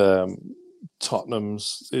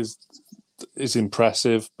 Tottenham's is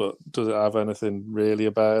impressive, but does it have anything really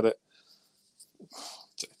about it?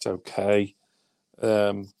 It's okay.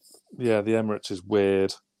 The Emirates is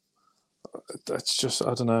weird. That's just,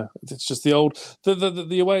 I don't know. It's just the old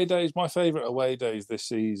the away days. My favourite away days this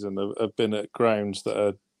season have been at grounds that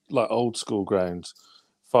are like old school grounds,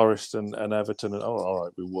 Forest and Everton. And all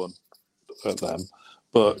right, we won at them,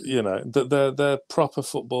 but they're proper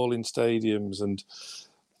footballing stadiums and.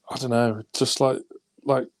 I don't know, just like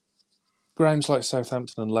grounds like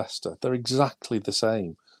Southampton and Leicester, they're exactly the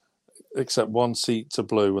same, except one seats are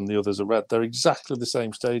blue and the others are red. They're exactly the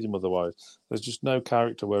same stadium otherwise. There's just no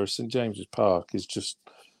character, whereas St James's Park is just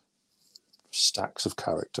stacks of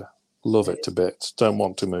character. Love it to bits. Don't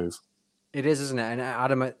want to move. It is, isn't it? And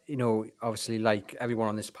Adam, obviously, like everyone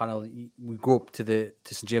on this panel, we go up to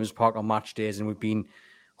St James's Park on match days, and we've been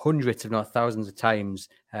hundreds, if not thousands, of times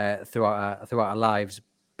throughout our lives.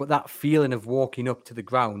 But that feeling of walking up to the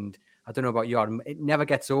ground, I don't know about you, Adam, it never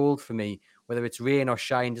gets old for me. Whether it's rain or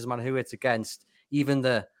shine, doesn't matter who it's against. Even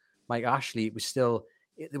the Mike Ashley,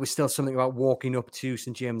 there was still something about walking up to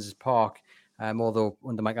St James's Park. Although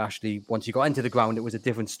under Mike Ashley, once you got into the ground, it was a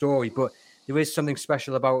different story. But there is something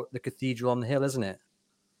special about the cathedral on the hill, isn't it?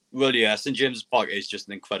 Well, yeah, St James's Park is just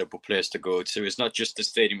an incredible place to go to. It's not just the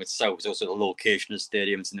stadium itself, it's also the location of the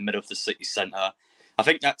stadium. It's in the middle of the city centre. I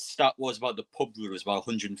think that stat was about the pub rule. It was about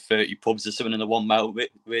 130 pubs or something in a 1 mile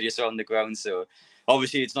radius around the ground. So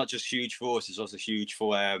obviously it's not just huge for us, it's also huge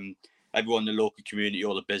for everyone in the local community,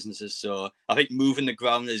 all the businesses. So I think moving the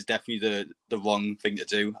ground is definitely the wrong thing to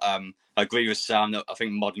do. I agree with Sam that I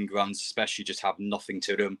think modern grounds especially just have nothing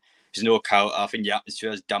to them. There's no count. I think the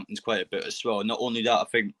atmosphere has dampened quite a bit as well. Not only that, I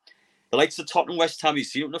think the likes of Tottenham, West Ham, you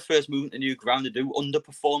see when the first move into new ground, they do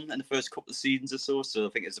underperform in the first couple of seasons or so. So I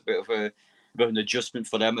think it's a bit of an adjustment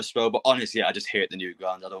for them as well. But honestly, I just hate the new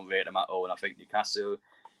ground. I don't rate them at all. And I think Newcastle,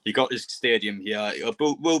 you got this stadium here. It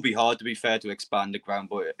will be hard, to be fair, to expand the ground,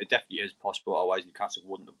 but it definitely is possible. Otherwise, Newcastle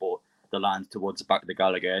wouldn't have bought the land towards the back of the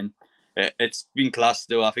Gallagher again. It's been class,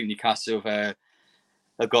 though. I think Newcastle have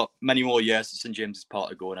got many more years to St James's Park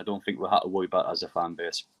to go, and I don't think we'll have to worry about it as a fan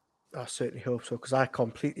base. I certainly hope so, because I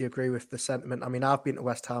completely agree with the sentiment. I mean, I've been to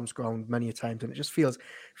West Ham's ground many a times, and it just feels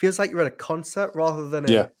like you're at a concert rather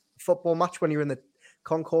than a football match. When you're in the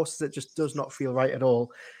concourses, it just does not feel right at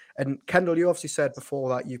all. And Kendall, you obviously said before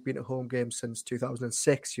that you've been at home games since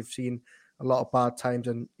 2006. You've seen a lot of bad times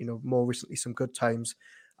and, more recently some good times.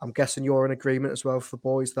 I'm guessing you're in agreement as well for the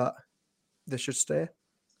boys that they should stay.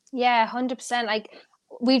 Yeah, 100%. Like,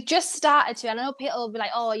 we've just started to, and I know people will be like,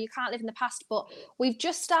 oh, you can't live in the past, but we've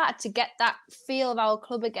just started to get that feel of our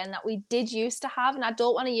club again that we did used to have. And I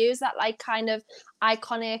don't want to use that like kind of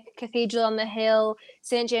iconic cathedral on the hill,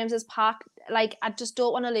 St James's Park. Like, I just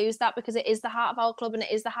don't want to lose that, because it is the heart of our club and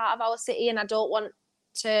it is the heart of our city. And I don't want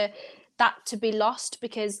that to be lost,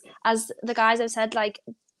 because as the guys have said, like,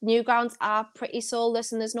 new grounds are pretty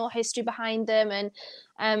soulless and there's no history behind them. And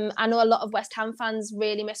I know a lot of West Ham fans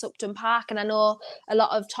really miss Upton Park, and I know a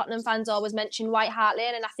lot of Tottenham fans always mention White Hart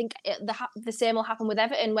Lane, and I think the same will happen with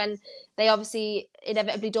Everton when they obviously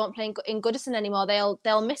inevitably don't play in Goodison anymore.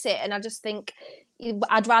 They'll miss it, and I just think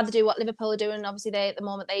I'd rather do what Liverpool are doing. Obviously, at the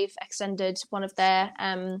moment they've extended one of their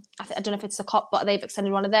I don't know if it's the COP, but they've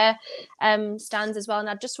extended one of their stands as well. And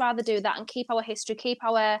I'd just rather do that and keep our history, keep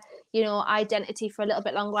our identity for a little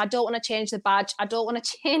bit longer. I don't want to change the badge. I don't want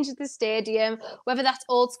to change the stadium, whether that's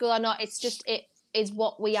old school or not. It's just, it is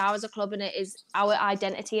what we are as a club, and it is our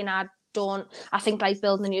identity. And I think like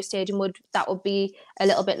building a new stadium would be a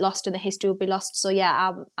little bit lost, and the history would be lost. So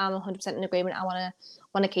yeah, I'm 100% in agreement. I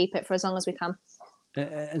want to keep it for as long as we can.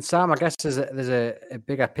 And Sam, I guess there's a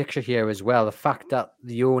bigger picture here as well. The fact that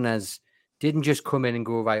the owners didn't just come in and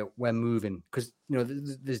go, right, we're moving, because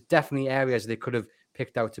there's definitely areas they could have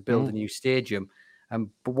picked out to build a new stadium.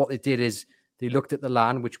 But what they did is they looked at the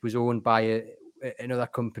land, which was owned by another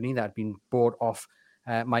company that had been bought off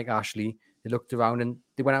Mike Ashley. They looked around and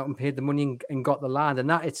they went out and paid the money and got the land. And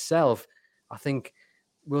that itself, I think,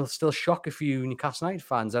 will still shock a few Newcastle United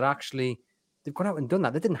fans that actually they've gone out and done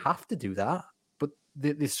that. They didn't have to do that, but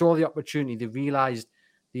they saw the opportunity. They realised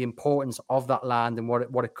the importance of that land and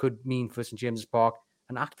what it could mean for St James's Park,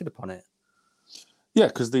 and acted upon it. Yeah,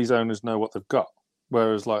 because these owners know what they've got.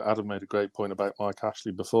 Whereas, like Adam made a great point about Mike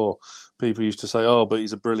Ashley before, people used to say, "Oh, but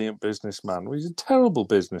he's a brilliant businessman." Well, he's a terrible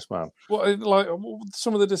businessman.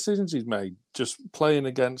 Some of the decisions he's made, just playing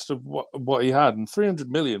against what he had, and 300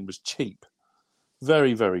 million was cheap,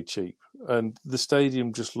 very, very cheap, and the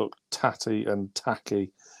stadium just looked tatty and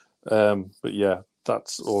tacky. But yeah,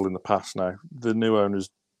 that's all in the past now. The new owners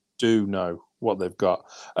do know what they've got,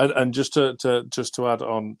 and just to add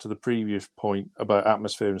on to the previous point about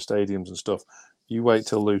atmosphere and stadiums and stuff. You wait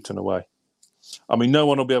till Luton away. I mean, no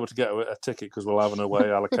one will be able to get a ticket because we'll have an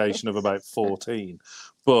away allocation of about 14.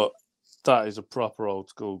 But that is a proper old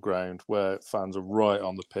school ground where fans are right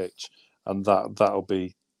on the pitch, and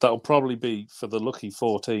that'll probably be for the lucky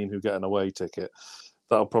 14 who get an away ticket.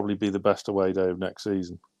 That'll probably be the best away day of next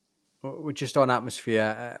season. We're just on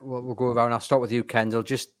atmosphere. We'll go around. I'll start with you, Kendall.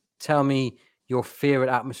 Just tell me your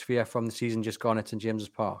favourite atmosphere from the season just gone at St James's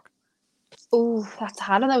Park. Oh, that's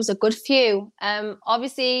hard. There was a good few.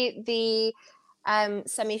 Obviously the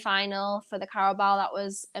semi-final for the Carabao, that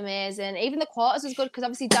was amazing. Even the quarters was good because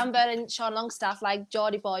obviously Dan Burn and Sean Longstaff, like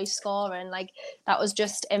Geordie boys scoring, like that was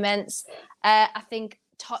just immense. I think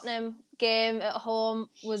Tottenham game at home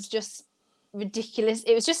was just ridiculous.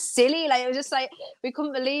 It was just silly. Like, it was just like, we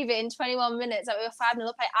couldn't believe it in 21 minutes. Like, we were 5-0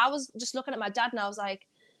 up. Like, I was just looking at my dad and I was like,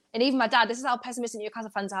 and even my dad, this is how pessimistic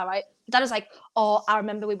Newcastle fans are, right? My dad was like, oh, I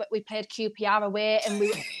remember we played QPR away and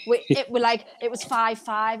it was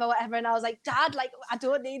 5-5 or whatever. And I was like, Dad, like, I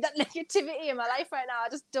don't need that negativity in my life right now. I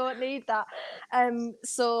just don't need that.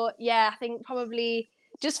 So yeah, I think probably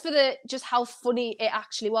just for just how funny it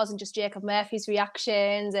actually was, and just Jacob Murphy's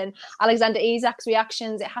reactions and Alexander Isak's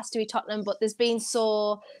reactions, it has to be Tottenham. But there's been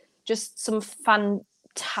some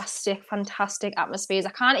fantastic atmospheres.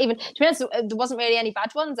 I can't even, to be honest, there wasn't really any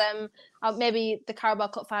bad ones. Maybe the Carabao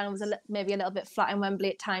Cup final was maybe a little bit flat in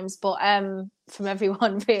Wembley at times, but from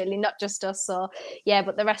everyone really, not just us. So yeah,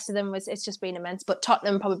 but the rest of them it's just been immense. But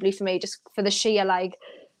Tottenham probably for me, just for the sheer like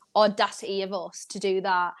audacity of us to do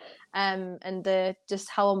that, and the just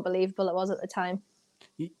how unbelievable it was at the time.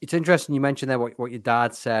 It's interesting you mentioned there what your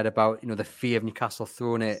dad said about, the fear of Newcastle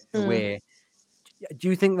throwing it away. Do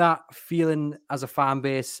you think that feeling as a fan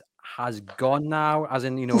base has gone now? As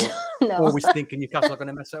in, No. always thinking Newcastle are going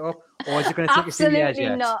to mess it up? Or is it going to take a few years yet?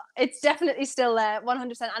 Absolutely not. It's definitely still there,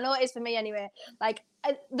 100%. I know it is for me anyway. Like,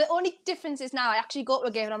 the only difference is now I actually go to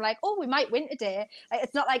a game and I'm like, oh, we might win today. Like,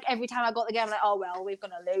 it's not like every time I go to the game, I'm like, oh, well, we're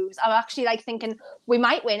going to lose. I'm actually like thinking we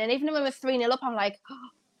might win. And even when we're 3-0 up, I'm like, oh,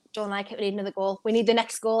 don't like it, we need another goal. We need the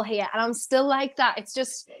next goal here. And I'm still like that. It's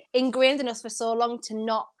just ingrained in us for so long to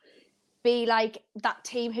not be like that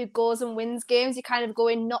team who goes and wins games. You kind of go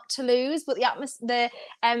in not to lose, but the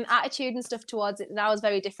attitude and stuff towards it now is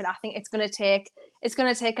very different. I think it's going to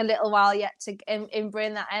take a little while yet to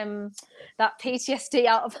bring that PTSD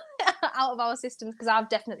out of our systems, because I've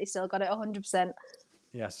definitely still got it 100%.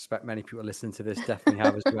 Yeah, I suspect many people listening to this definitely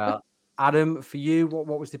have as well. Adam, for you,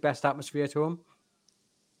 what was the best atmosphere at home?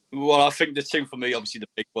 Well, I think the two for me, obviously the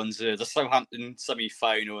big ones, the Southampton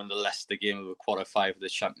semi-final and the Leicester game of the quarter-final of the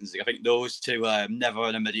Champions League. I think those two, never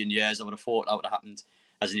in a million years I would have thought that would have happened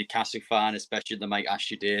as a Newcastle fan, especially in the Mike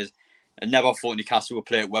Ashley days. I never thought Newcastle would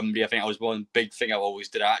play at Wembley. I think that was one big thing I always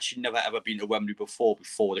did. I actually never ever been to Wembley before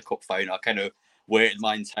the cup final. I kind of waited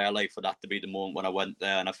my entire life for that to be the moment when I went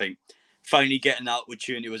there, and I think finally getting that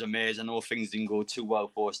opportunity was amazing. I know things didn't go too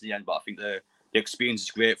well for us in the end, but I think the experience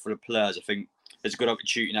is great for the players. I think it's a good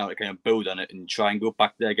opportunity now to kind of build on it and try and go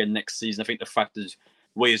back there again next season. I think the fact is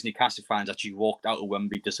we as Newcastle fans actually walked out of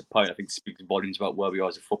Wembley disappointed, I think speaks volumes about where we are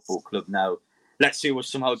as a football club now. Let's see we'll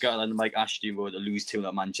somehow get on the Mike Ashley and we're to lose 2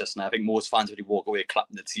 at Manchester. Now, I think most fans would walk away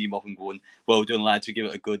clapping the team off and going, well done lads, we give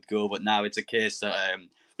it a good go. But now it's a case that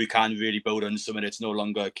we can't really build on something. It's no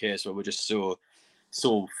longer a case where we're just so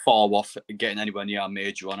far off getting anywhere near our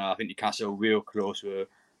major honour. I think Newcastle are real close. We're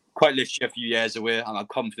quite literally a few years away, and I'm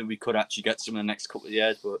confident we could actually get some in the next couple of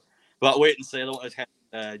years. But I'll wait and see. I don't want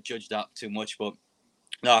to judge that too much. But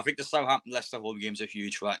no, I think the Southampton-Leicester home games are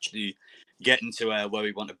huge for actually getting to where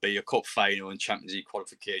we want to be, a cup final and Champions League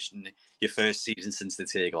qualification, your first season since the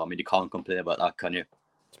takeover. I mean, you can't complain about that, can you?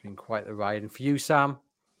 It's been quite the ride. And for you, Sam?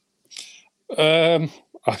 I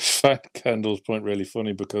find Kendall's point really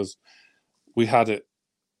funny because we had it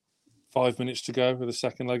 5 minutes to go with the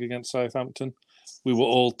second leg against Southampton. We were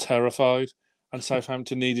all terrified, and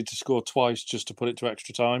Southampton needed to score twice just to put it to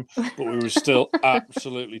extra time, but we were still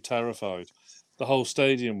absolutely terrified. The whole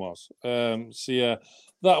stadium was. So yeah,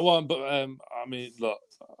 that one. But I mean, look,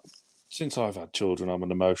 since I've had children, I'm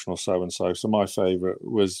an emotional so-and-so. So my favourite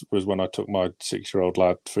was when I took my 6-year-old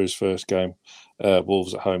lad for his first game,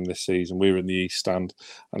 Wolves at home this season. We were in the East Stand,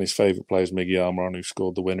 and his favourite player is Miggy Almiron, who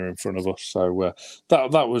scored the winner in front of us. So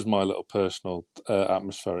that was my little personal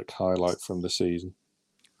atmospheric highlight from the season.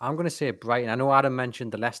 I'm going to say Brighton. I know Adam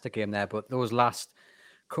mentioned the Leicester game there, but those last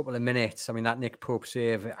couple of minutes, I mean, that Nick Pope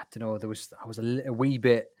save, I don't know, I was a wee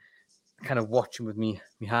bit kind of watching with my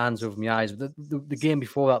hands over my eyes. The game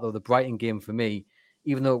before that, though, the Brighton game for me,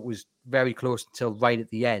 even though it was very close until right at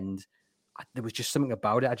the end, there was just something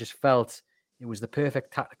about it. I just felt it was the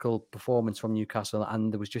perfect tactical performance from Newcastle,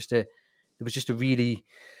 and there was just a really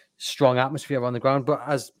strong atmosphere on the ground. But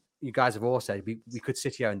as you guys have all said, we could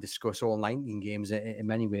sit here and discuss all 19 games in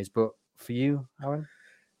many ways. But for you, Aaron?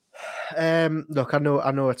 Look, I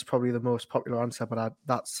know it's probably the most popular answer, but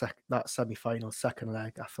that semi-final second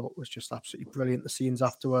leg I thought was just absolutely brilliant. The scenes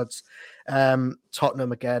afterwards,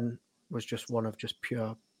 Tottenham again was just one of just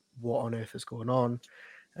pure what on earth is going on.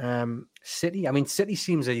 City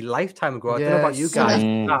seems a lifetime ago. I don't know about you guys.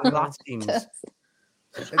 That seems.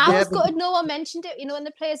 I was gutted no one mentioned it. You know, when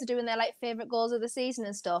the players are doing their like favourite goals of the season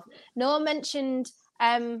and stuff, no one mentioned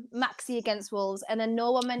Maxi against Wolves, and then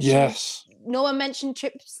no one mentioned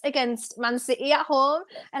trips against Man City at home.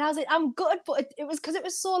 And I was like, I'm good, but it was because it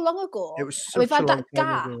was so long ago. It was such we've had a that long time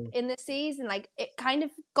gap ago. in the season. Like, it kind of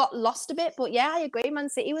got lost a bit. But yeah, I agree. Man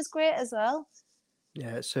City was great as well.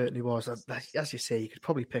 Yeah, it certainly was. As you say, you could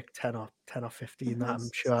probably pick 10 or 15 that I'm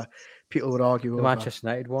sure people would argue The over. Manchester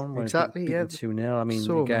United one, when Exactly, beaten yeah. 2-0. I mean,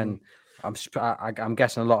 So again, I'm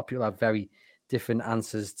guessing a lot of people have very different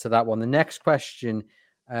answers to that one. The next question,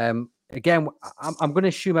 again, I'm going to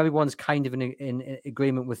assume everyone's kind of in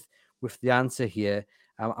agreement with the answer here.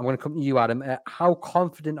 I'm going to come to you, Adam. How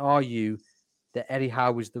confident are you that Eddie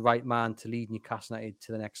Howe is the right man to lead Newcastle United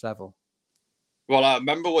to the next level? Well, I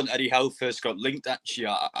remember when Eddie Howe first got linked, actually,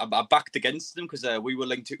 I backed against him because we were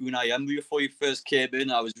linked to Unai Emery before he first came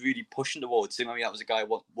in. I was really pushing towards him. I mean, that was a guy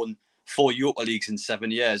who won 4 Europa Leagues in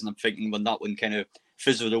 7 years. And I'm thinking when that one kind of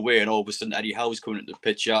fizzled away and all of a sudden Eddie Howe's coming into the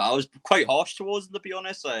picture, I was quite harsh towards him, to be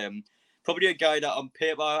honest. Probably a guy that on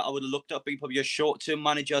paper I would have looked at being probably a short-term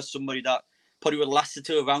manager, somebody that probably would have lasted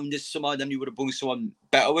to around this summer, then you would have brought someone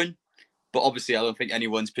better in. But obviously, I don't think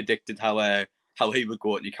anyone's predicted how he would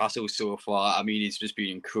go at Newcastle so far. I mean, it's just been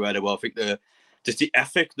incredible. I think the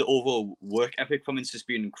ethic, the overall work ethic from him has just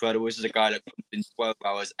been incredible. This is a guy that comes in 12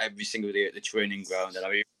 hours every single day at the training ground.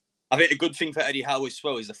 And I think the good thing for Eddie Howe as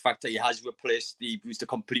well is the fact that he has replaced who's the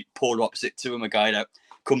complete polar opposite to him, a guy that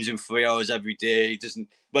comes in 3 hours every day. He doesn't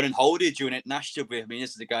run on holiday during international break. I mean,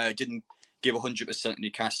 this is a guy who didn't give 100% in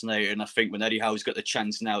Newcastle United. And I think when Eddie Howe's got the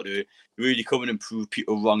chance now to really come and prove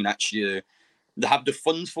people wrong and actually they have the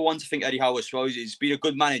funds for once. I think Eddie Howe as well. He's been a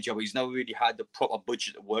good manager, but he's never really had the proper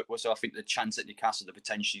budget to work with. So I think the chance at Newcastle to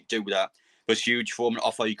potentially do that was huge for him. An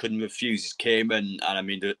offer he couldn't refuse. He came in, and I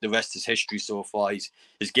mean, the rest is history so far. He's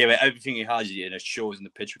given everything he has, and it shows in the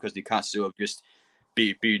pitch because Newcastle have just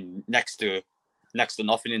been next to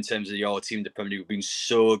nothing in terms of the team in the Premier League. Have been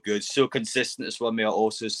so good, so consistent as well. May I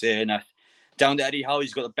also say, and down to Eddie Howe,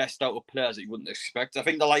 he's got the best out of players that you wouldn't expect. I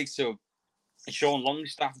think the likes of Sean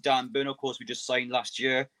Longstaff, Dan Burn, of course, we just signed last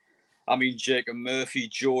year. I mean, Jacob Murphy,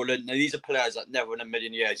 Jolan. Now, these are players that never in a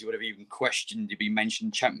million years you would have even questioned to be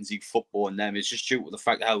mentioned Champions League football in them. It's just due to the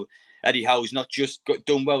fact how Eddie Howe's not just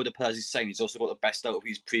done well with the players he's signed, he's also got the best out of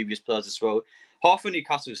his previous players as well. Half of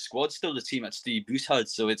Newcastle's squad's still the team that Steve Bruce had,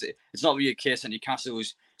 so it's not really a case that Newcastle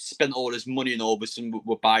has spent all his money and all of a sudden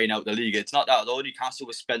we're buying out the league. It's not that at all. Newcastle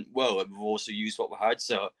was spent well, and we've also used what we had,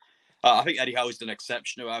 so I think Eddie Howe's done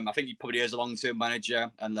exceptional. I think he probably is a long-term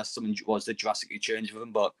manager unless something was to drastically change with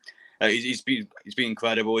him. But he's been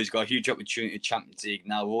incredible. He's got a huge opportunity in Champions League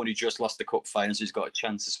now. We've only just lost the cup final, so he's got a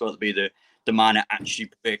chance as well to be the man that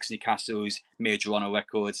actually breaks Newcastle's major honour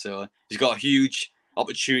record. So he's got a huge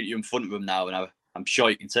opportunity in front of him now, and I'm sure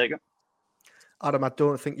he can take it. Adam, I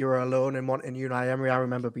don't think you were alone in wanting Unai Emery. I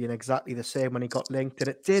remember being exactly the same when he got linked, and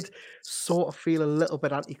it did sort of feel a little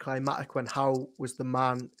bit anticlimactic when Howe was the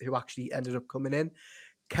man who actually ended up coming in.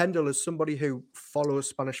 Kendall, as somebody who follows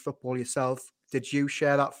Spanish football yourself, did you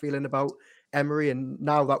share that feeling about Emery? And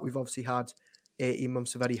now that we've obviously had 18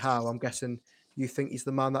 months of Eddie Howe, I'm guessing you think he's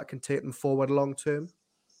the man that can take them forward long term?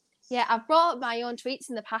 Yeah, I've brought up my own tweets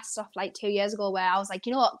in the past stuff like 2 years ago where I was like,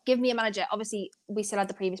 you know what, give me a manager. Obviously, we still had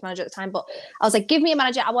the previous manager at the time, but I was like, give me a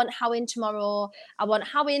manager. I want Howe in tomorrow. I want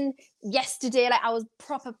Howe in yesterday. Like, I was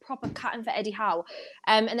proper catting for Eddie Howe.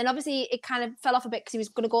 And then obviously it kind of fell off a bit because he was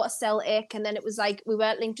going to go to Celtic, and then it was like we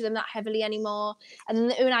weren't linked to them that heavily anymore. And then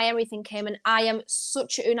the Unai Emery thing came, and I am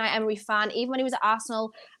such an Unai Emery fan. Even when he was at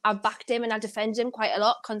Arsenal, I backed him and I defended him quite a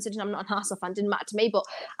lot, considering I'm not an Arsenal fan, didn't matter to me, but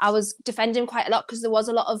I was defending him quite a lot because there was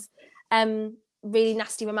a lot of really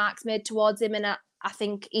nasty remarks made towards him, and I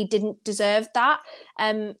think he didn't deserve that.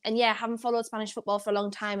 And yeah, having followed Spanish football for a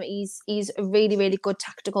long time, he's a really, really good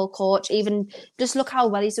tactical coach. Even just look how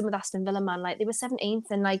well he's done with Aston Villa, man. Like, they were 17th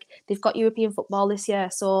and like they've got European football this year.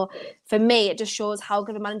 So for me, it just shows how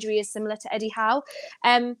good a manager he is, similar to Eddie Howe.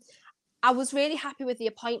 I was really happy with the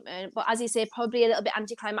appointment, but as you say, probably a little bit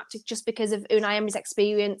anticlimactic just because of Unai Emery's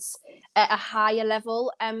experience at a higher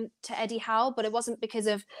level to Eddie Howe. But it wasn't because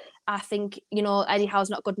of, I think, Eddie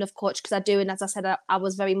Howe's not a good enough coach, because I do. And as I said, I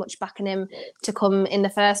was very much backing him to come in the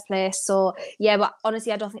first place. So yeah, but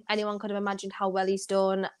honestly, I don't think anyone could have imagined how well he's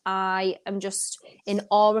done. I am just in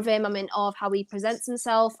awe of him. I'm in awe of how he presents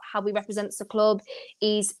himself, how he represents the club.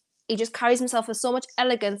 He just carries himself with so much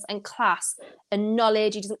elegance and class and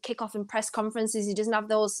knowledge. He doesn't kick off in press conferences. He doesn't have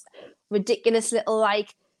those ridiculous little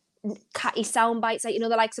like catty sound bites like the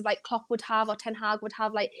likes of like Klopp would have or Ten Hag would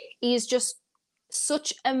have. Like, he is just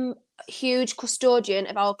such a huge custodian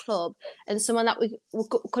of our club and someone that we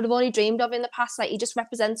could have only dreamed of in the past. Like, he just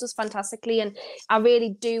represents us fantastically, and I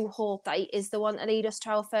really do hope that he is the one to lead us to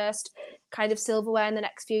our first kind of silverware in the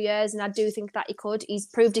next few years, and I do think that he could. He's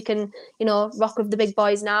proved he can, rock with the big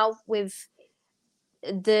boys now with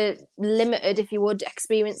the limited, if you would,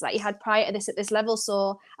 experience that he had prior to this at this level.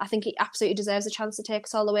 So I think he absolutely deserves a chance to take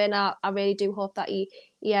us all the way, and I really do hope that he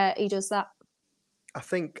does that. I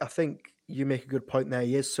think you make a good point there.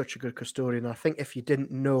 He is such a good custodian. I think if you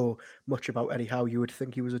didn't know much about Eddie Howe, you would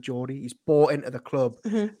think he was a Geordie. He's bought into the club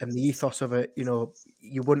and the ethos of it. You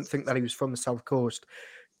wouldn't think that he was from the South Coast.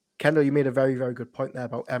 Kendall, you made a very, very good point there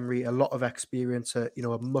about Emery. A lot of experience at,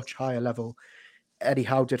 a much higher level. Eddie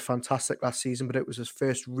Howe did fantastic last season, but it was his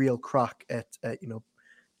first real crack at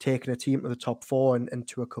taking a team to the top four and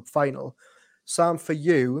to a cup final. Sam, for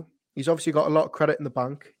you, he's obviously got a lot of credit in the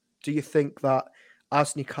bank. Do you think that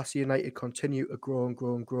as Newcastle United continue to grow and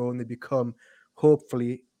grow and grow, and they become,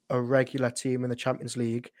 hopefully, a regular team in the Champions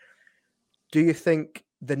League, do you think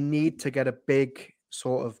the need to get a big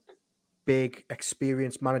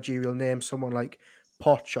experienced managerial name, someone like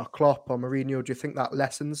Poch or Klopp or Mourinho, do you think that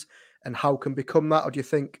lessens and how can become that? Or do you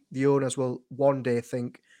think the owners will one day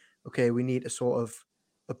think, okay, we need a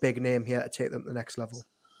big name here to take them to the next level?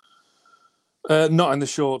 Not in the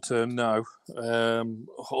short term, no.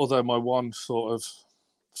 Although my one sort of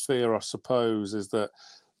fear, I suppose, is that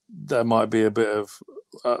there might be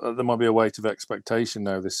a weight of expectation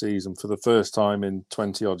now this season for the first time in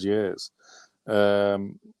 20 odd years.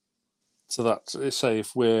 So that's, say,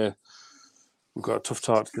 if we've got a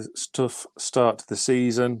tough start to the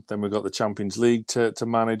season, then we've got the Champions League to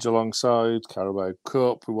manage alongside, Carabao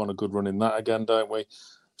Cup. We want a good run in that again, don't we?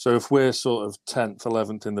 So if we're sort of 10th,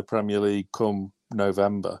 11th in the Premier League come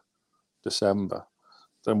November, December,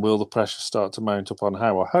 then will the pressure start to mount up on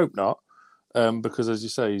Howe? I hope not, because as you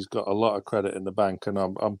say, he's got a lot of credit in the bank, and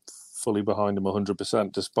I'm fully behind him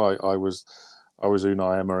 100%. Despite I was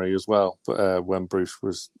Unai Emery as well, but when Bruce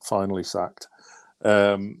was finally sacked,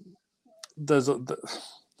 what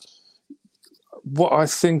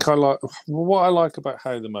I like about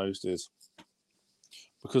Howe the most is,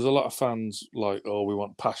 because a lot of fans we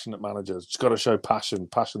want passionate managers. Just got to show passion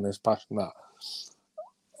this, passion that.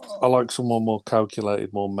 I like someone more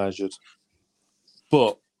calculated, more measured,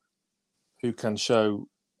 but who can show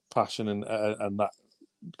passion and that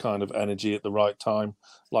kind of energy at the right time,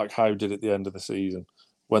 like Howe did at the end of the season,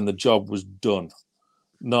 when the job was done,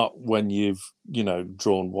 not when you've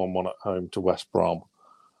drawn 1-1 at home to West Brom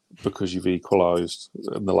because you've equalised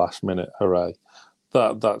in the last minute. Hooray!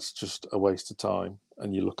 That's just a waste of time,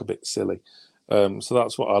 and you look a bit silly. So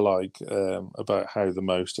that's what I like about Howe the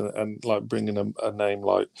most, and like bringing a name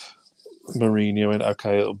like Mourinho in.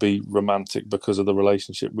 Okay, it'll be romantic because of the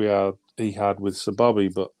relationship he had with Sir Bobby,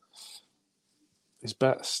 but his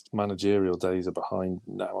best managerial days are behind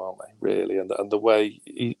now, aren't they? Really, and the way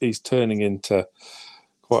he's turning into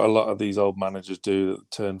quite a lot of these old managers do, that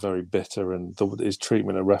turn very bitter, and his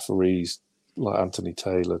treatment of referees like Anthony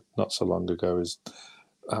Taylor not so long ago is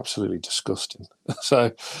absolutely disgusting.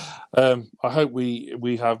 So I hope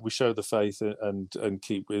we show the faith and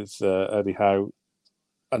keep with Eddie Howe.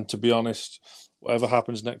 And to be honest, whatever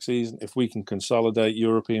happens next season, if we can consolidate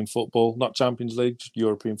European football, not Champions League, just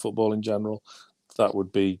European football in general, that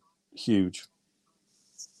would be huge.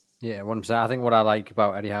 Yeah, 100%. I think what I like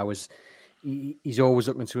about Eddie Howe is he's always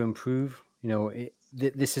looking to improve.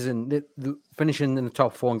 This isn't the finishing in the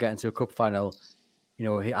top four and getting to a cup final.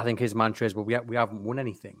 I think his mantra is, well, we haven't won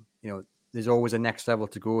anything. There's always a next level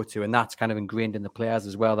to go to, and that's kind of ingrained in the players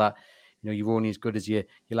as well. That you're only as good as your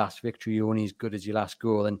last victory, you're only as good as your last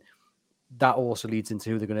goal, and that also leads into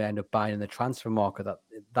who they're going to end up buying in the transfer market.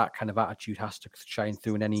 That kind of attitude has to shine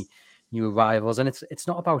through in any new arrivals, and it's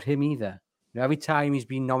not about him either. Every time he's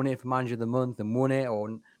been nominated for Manager of the Month and won it,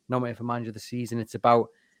 or nominated for Manager of the Season, it's about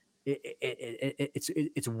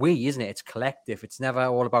it's we, isn't it? It's collective. It's never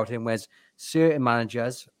all about him. Whereas certain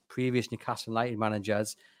managers, previous Newcastle United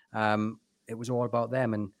managers, it was all about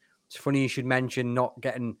them. And it's funny you should mention not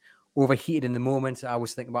getting overheated in the moment. I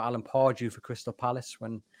was thinking about Alan Pardew for Crystal Palace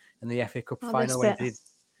when in the FA Cup final when he did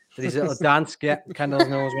his little dance. Yeah, Kendall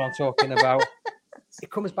knows what I'm talking about.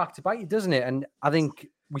 It comes back to bite you, doesn't it? And I think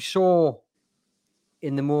we saw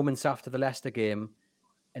in the moments after the Leicester game,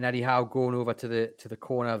 and Eddie Howe going over to the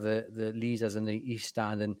corner of the Leazers and the East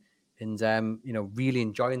Stand and really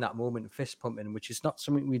enjoying that moment, fist pumping, which is not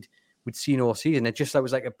something we'd seen all season. It just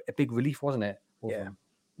was like a big relief, wasn't it? Yeah,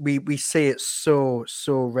 we see it so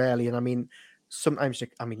rarely, and I mean sometimes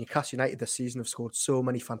Newcastle United this season have scored so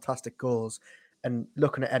many fantastic goals, and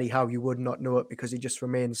looking at Eddie Howe, you would not know it because he just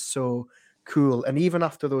remains so cool. And even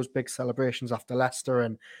after those big celebrations after Leicester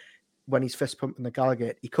and when he's fist pumping the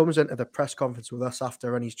Gallagher, he comes into the press conference with us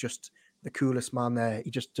after and he's just the coolest man there.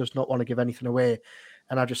 He just does not want to give anything away.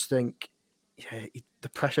 And I just think the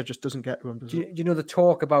pressure just doesn't get to him. Do you know the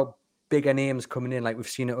talk about bigger names coming in, like we've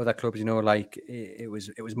seen at other clubs, you know, like it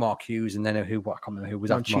was Mark Hughes and then I can't remember who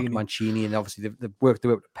was after Mancini, and obviously the work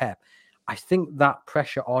with Pep. I think that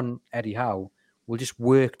pressure on Eddie Howe will just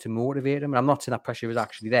work to motivate him. And I'm not saying that pressure is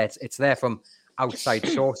actually there. It's there from outside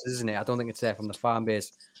sources, isn't it? I don't think it's there from the fan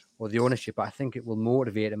base or the ownership, but I think it will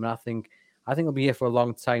motivate him. And I think he'll be here for a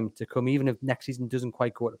long time to come. Even if next season doesn't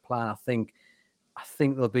quite go to plan, I think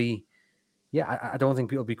there'll be, I don't think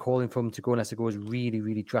people will be calling for him to go unless it goes really,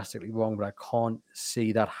 really drastically wrong, but I can't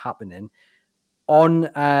see that happening. On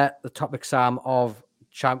the topic, Sam, of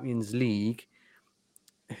Champions League,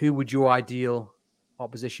 who would your ideal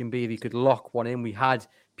opposition be if you could lock one in? We had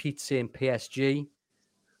Pete saying PSG.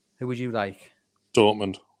 Who would you like?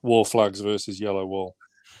 Dortmund. War flags versus yellow wall.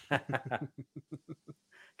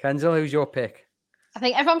 Kendall, who's your pick? I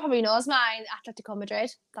think everyone probably knows mine, Atletico Madrid.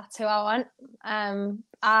 That's who I want.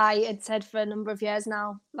 I had said for a number of years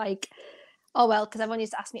now, like, oh, well, because everyone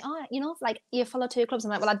used to ask me, like, you follow two clubs.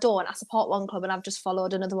 I'm like, well, I don't. I support one club and I've just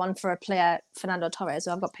followed another one for a player, Fernando Torres,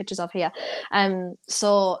 who I've got pictures of here.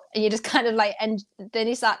 So you just kind of like, and then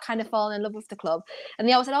you start kind of falling in love with the club. And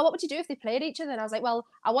they always said, oh, what would you do if they played each other? And I was like, well,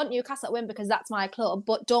 I want Newcastle to win because that's my club,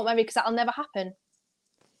 but don't worry because that'll never happen.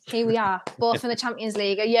 Here we are, both in the Champions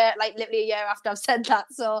League, literally a year after I've said that.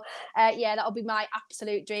 So, that'll be my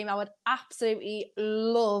absolute dream. I would absolutely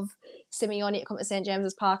love Simeone to come to St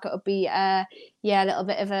James's Park. It would be, a little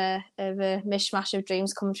bit of a mishmash of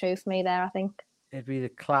dreams come true for me there, I think. It'd be the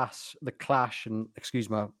clash, and excuse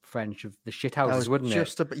my French, of the shithouses, wouldn't it? You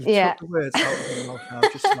took the words out of my mouth now,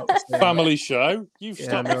 just not the family show. You've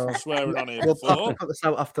stopped me from swearing on here before. We'll put this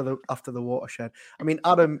out after the watershed. I mean,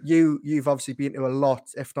 Adam, you've obviously been to a lot,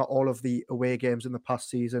 if not all, of the away games in the past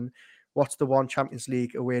season. What's the one Champions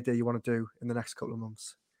League away day you want to do in the next couple of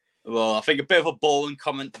months? Well, I think a bit of a boring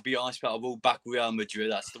comment, to be honest, but I will back Real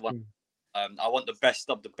Madrid. That's the one. I want the best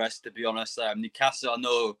of the best, to be honest. Newcastle, I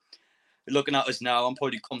know, looking at us now, I'm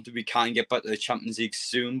probably comfortable we can get back to the Champions League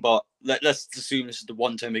soon, but let's assume this is the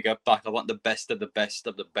one time we get back. I want the best of the best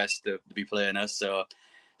of the best to be playing us. So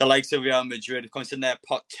the likes of Real Madrid, considering they're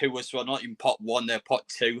pot 2 as well, not even pot 1, they're pot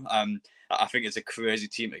 2. I think it's a crazy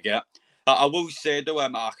team to get. I will say, though, I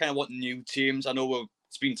kind of want new teams. I know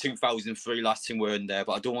it's been 2003 last time we were in there,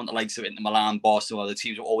 but I don't want the likes of Inter Milan, Barcelona, the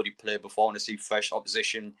teams who already played before. I want to see fresh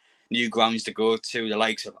opposition, new grounds to go to. The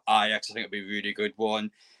likes of Ajax, I think it'll be a really good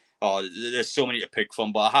one. Oh, there's so many to pick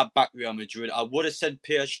from, but I have back Real Madrid. I would have said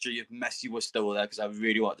PSG if Messi was still there because I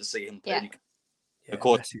really want to see him play. Yeah,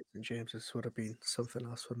 Messi and James would have been something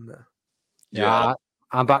else, wouldn't it? Yeah,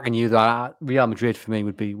 I'm backing you though. Real Madrid for me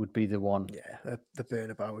would be the one. Yeah, the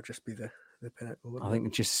Bernabeu would just be the pinnacle. I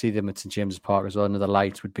think just see them at St James's Park as well. Another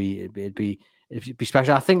light would be it'd be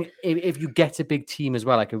special. I think if you get a big team as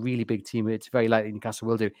well, like a really big team, it's very likely Newcastle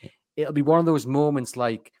will do. It'll be one of those moments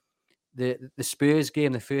like the Spurs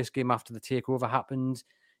game, the first game after the takeover happened,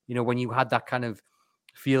 you know, when you had that kind of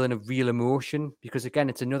feeling of real emotion, because again,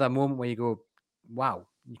 it's another moment where you go, wow,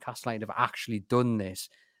 Newcastle United have actually done this.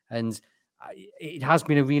 And it has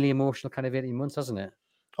been a really emotional kind of 18 months, hasn't it?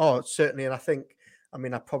 Oh, certainly. And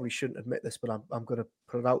I probably shouldn't admit this, but I'm going to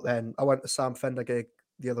put it out there. And I went to Sam Fender gig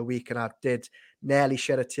the other week and I did nearly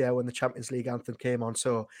shed a tear when the Champions League anthem came on.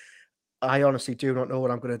 So I honestly do not know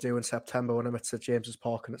what I'm going to do in September when I'm at St James's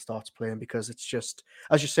Park and it starts playing, because it's just,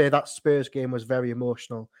 as you say, that Spurs game was very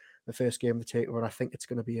emotional, the first game of the takeover, and I think it's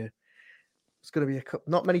going to be a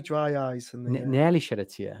not many dry eyes. And nearly shed a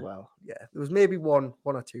tear. Well, yeah, there was maybe one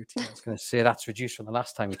or two tears. I was going to say that's reduced from the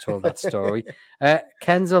last time we told that story.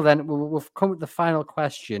 Kendall, then we've come to the final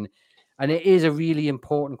question, and it is a really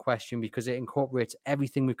important question because it incorporates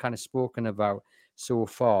everything we've kind of spoken about so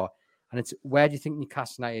far, and it's where do you think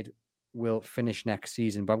Newcastle United will finish next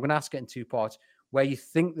season? But I'm going to ask it in two parts: where you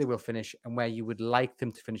think they will finish and where you would like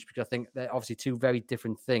them to finish, because I think they're obviously two very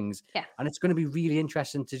different things. Yeah. And it's going to be really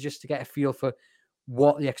interesting to get a feel for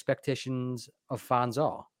what the expectations of fans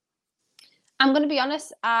are. I'm going to be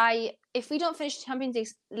honest. If we don't finish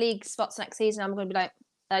Champions League spots next season, I'm going to be like,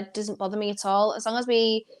 that doesn't bother me at all. As long as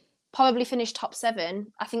we probably finish top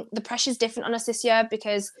 7, I think the pressure's different on us this year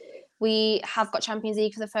because we have got Champions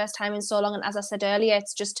League for the first time in so long. And as I said earlier,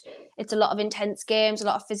 it's a lot of intense games, a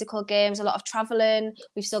lot of physical games, a lot of travelling.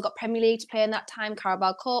 We've still got Premier League to play in that time,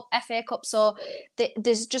 Carabao Cup, FA Cup. So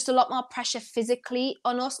there's just a lot more pressure physically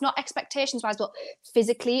on us, not expectations-wise, but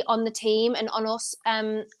physically on the team and on us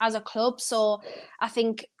as a club. So I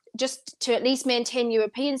think just to at least maintain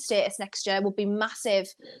European status next year would be massive,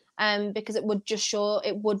 because it would just show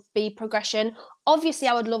it would be progression. Obviously,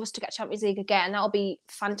 I would love us to get Champions League again. That would be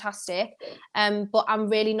fantastic. But I'm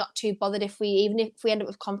really not too bothered even if we end up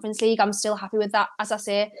with Conference League. I'm still happy with that. As I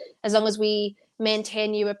say, as long as we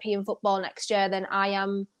maintain European football next year, then I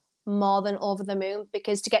am more than over the moon,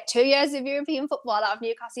 because to get 2 years of European football out of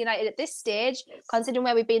Newcastle United at this stage, considering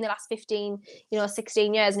where we've been the last 15,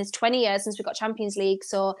 16 years, and it's 20 years since we got Champions League,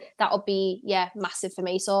 so that would be massive for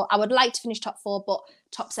me. So I would like to finish top 4, but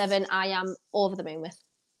top 7 I am over the moon with.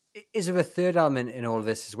 Is there a third element in all of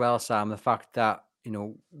this as well, Sam? The fact that,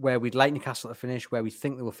 where we'd like Newcastle to finish, where we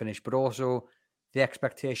think they will finish, but also the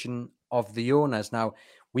expectation of the owners. Now,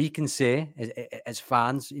 we can say as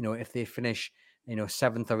fans, if they finish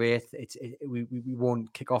 7th or 8th, we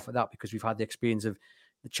won't kick off at that, because we've had the experience of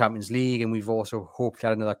the Champions League, and we've also hoped to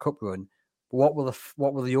have another cup run. But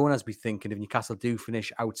what will the owners be thinking if Newcastle do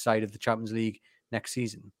finish outside of the Champions League next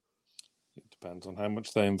season? It depends on how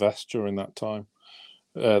much they invest during that time,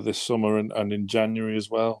 this summer and in January as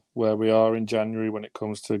well, where we are in January when it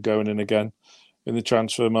comes to going in again in the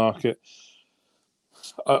transfer market.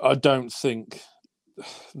 I don't think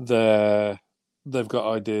they've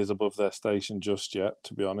got ideas above their station just yet,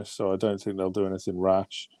 to be honest. So I don't think they'll do anything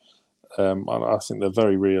rash. I think they're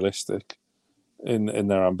very realistic in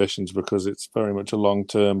their ambitions, because it's very much a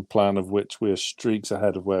long-term plan of which we're streaks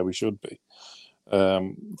ahead of where we should be.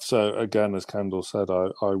 So again, as Kendall said,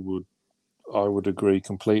 I would agree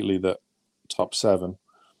completely that top 7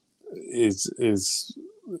 is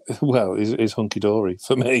hunky-dory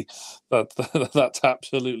for me. That's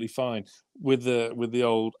absolutely fine, with the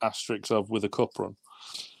old asterisks of with a cup run.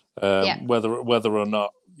 Whether or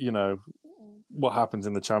not, what happens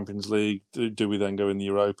in the Champions League, do we then go in the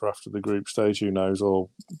Europa after the group stage? Who knows? Or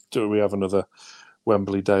do we have another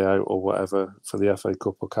Wembley day out or whatever for the FA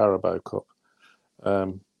Cup or Carabao Cup?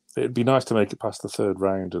 It'd be nice to make it past the 3rd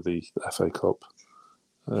round of the FA Cup.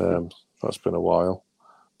 That's been a while.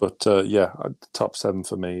 But top 7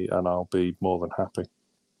 for me, and I'll be more than happy.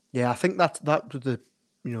 Yeah, I think that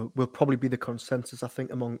will probably be the consensus, I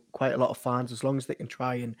think, among quite a lot of fans, as long as they can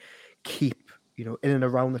try and keep, in and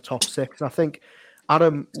around the top 6. And I think,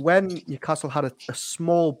 Adam, when Newcastle had a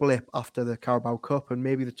small blip after the Carabao Cup and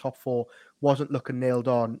maybe the top 4 wasn't looking nailed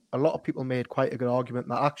on, a lot of people made quite a good argument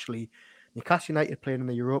that actually Newcastle United playing in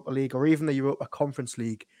the Europa League or even the Europa Conference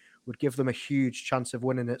League would give them a huge chance of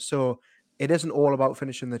winning it. So it isn't all about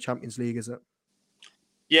finishing the Champions League, is it?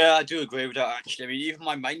 Yeah, I do agree with that, actually. I mean, even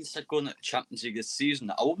my mindset going at the Champions League this season,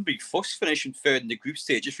 I wouldn't be fussed finishing 3rd in the group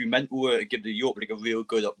stage if we meant we were to give the Europa League a real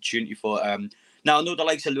good opportunity for. Now, I know the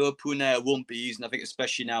likes of Liverpool now won't be easy, and I think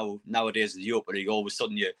especially nowadays in the Europa League, all of a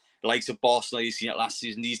sudden the likes of Barcelona, you've seen it last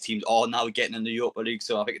season, these teams are now getting in the Europa League,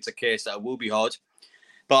 so I think it's a case that it will be hard.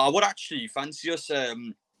 But I would actually fancy us.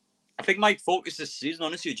 I think my focus this season,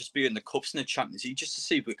 honestly, would just be in the Cups and the Champions League, just to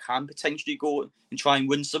see if we can potentially go and try and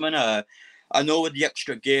win something. I know with the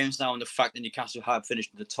extra games now and the fact that Newcastle have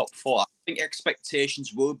finished in the top 4, I think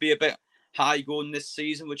expectations will be a bit high going this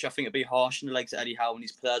season, which I think would be harsh on the likes of Eddie Howe and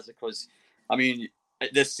his players, because, I mean,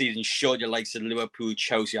 this season showed the likes of Liverpool,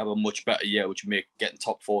 Chelsea have a much better year, which will make getting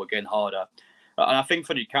top 4 again harder. And I think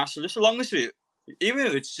for Newcastle, just as long as even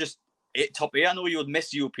if it's just top 8, I know you would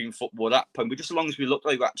miss European football at that point, but just as long as we look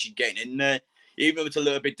like we're actually getting in there, even if it's a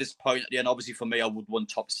little bit disappointing at the end, obviously for me, I would want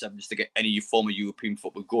top 7 just to get any form of European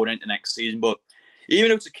football going into next season. But even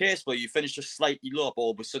if it's a case where you finish just slightly low, but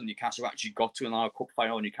all of a sudden Newcastle actually got to another cup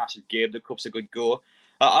final and Newcastle gave the cups a good go,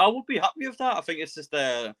 I would be happy with that. I think it's just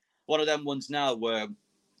one of them ones now where,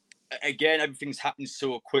 again, everything's happened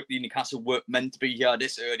so quickly. Newcastle weren't meant to be here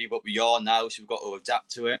this early, but we are now, so we've got to adapt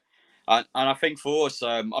to it. And I think for us,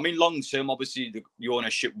 long term, obviously the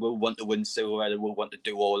ownership will want to win silverware, they will want to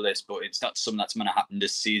do all this, but it's not something that's going to happen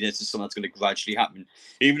this season. It's just something that's going to gradually happen.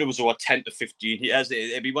 Even if it was 10 to 15 years,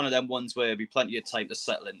 it'd be one of them ones where there'd be plenty of time to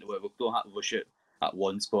settle into it. We don't have to rush it at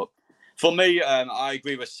once. But for me, I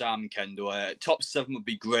agree with Sam and Kendall. Top 7 would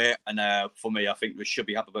be great, and for me, I think we should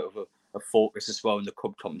have a bit of a focus as well in the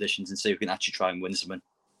cup competitions and see if we can actually try and win something.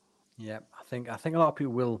 Yeah, I think a lot of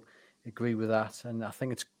people will agree with that, and I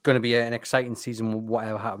think it's going to be an exciting season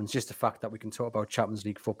whatever happens. Just the fact that we can talk about Champions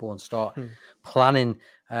League football and start planning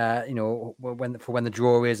when the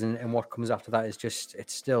draw is and what comes after that is just, it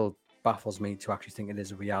still baffles me to actually think it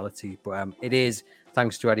is a reality, but it is,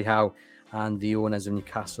 thanks to Eddie Howe and the owners of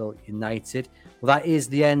Newcastle United. Well, that is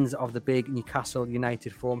the end of the Big Newcastle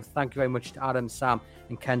United Forum. Thank you very much to Adam, Sam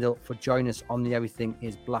and Kendall for joining us on the Everything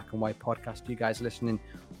is Black and White podcast. You guys listening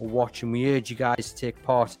or watching, we urge you guys to take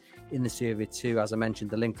part in the survey too. As I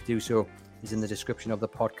mentioned, the link to do so is in the description of the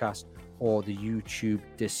podcast or the YouTube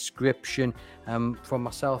description. From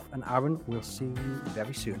myself and Aaron, we'll see you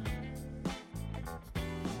very soon.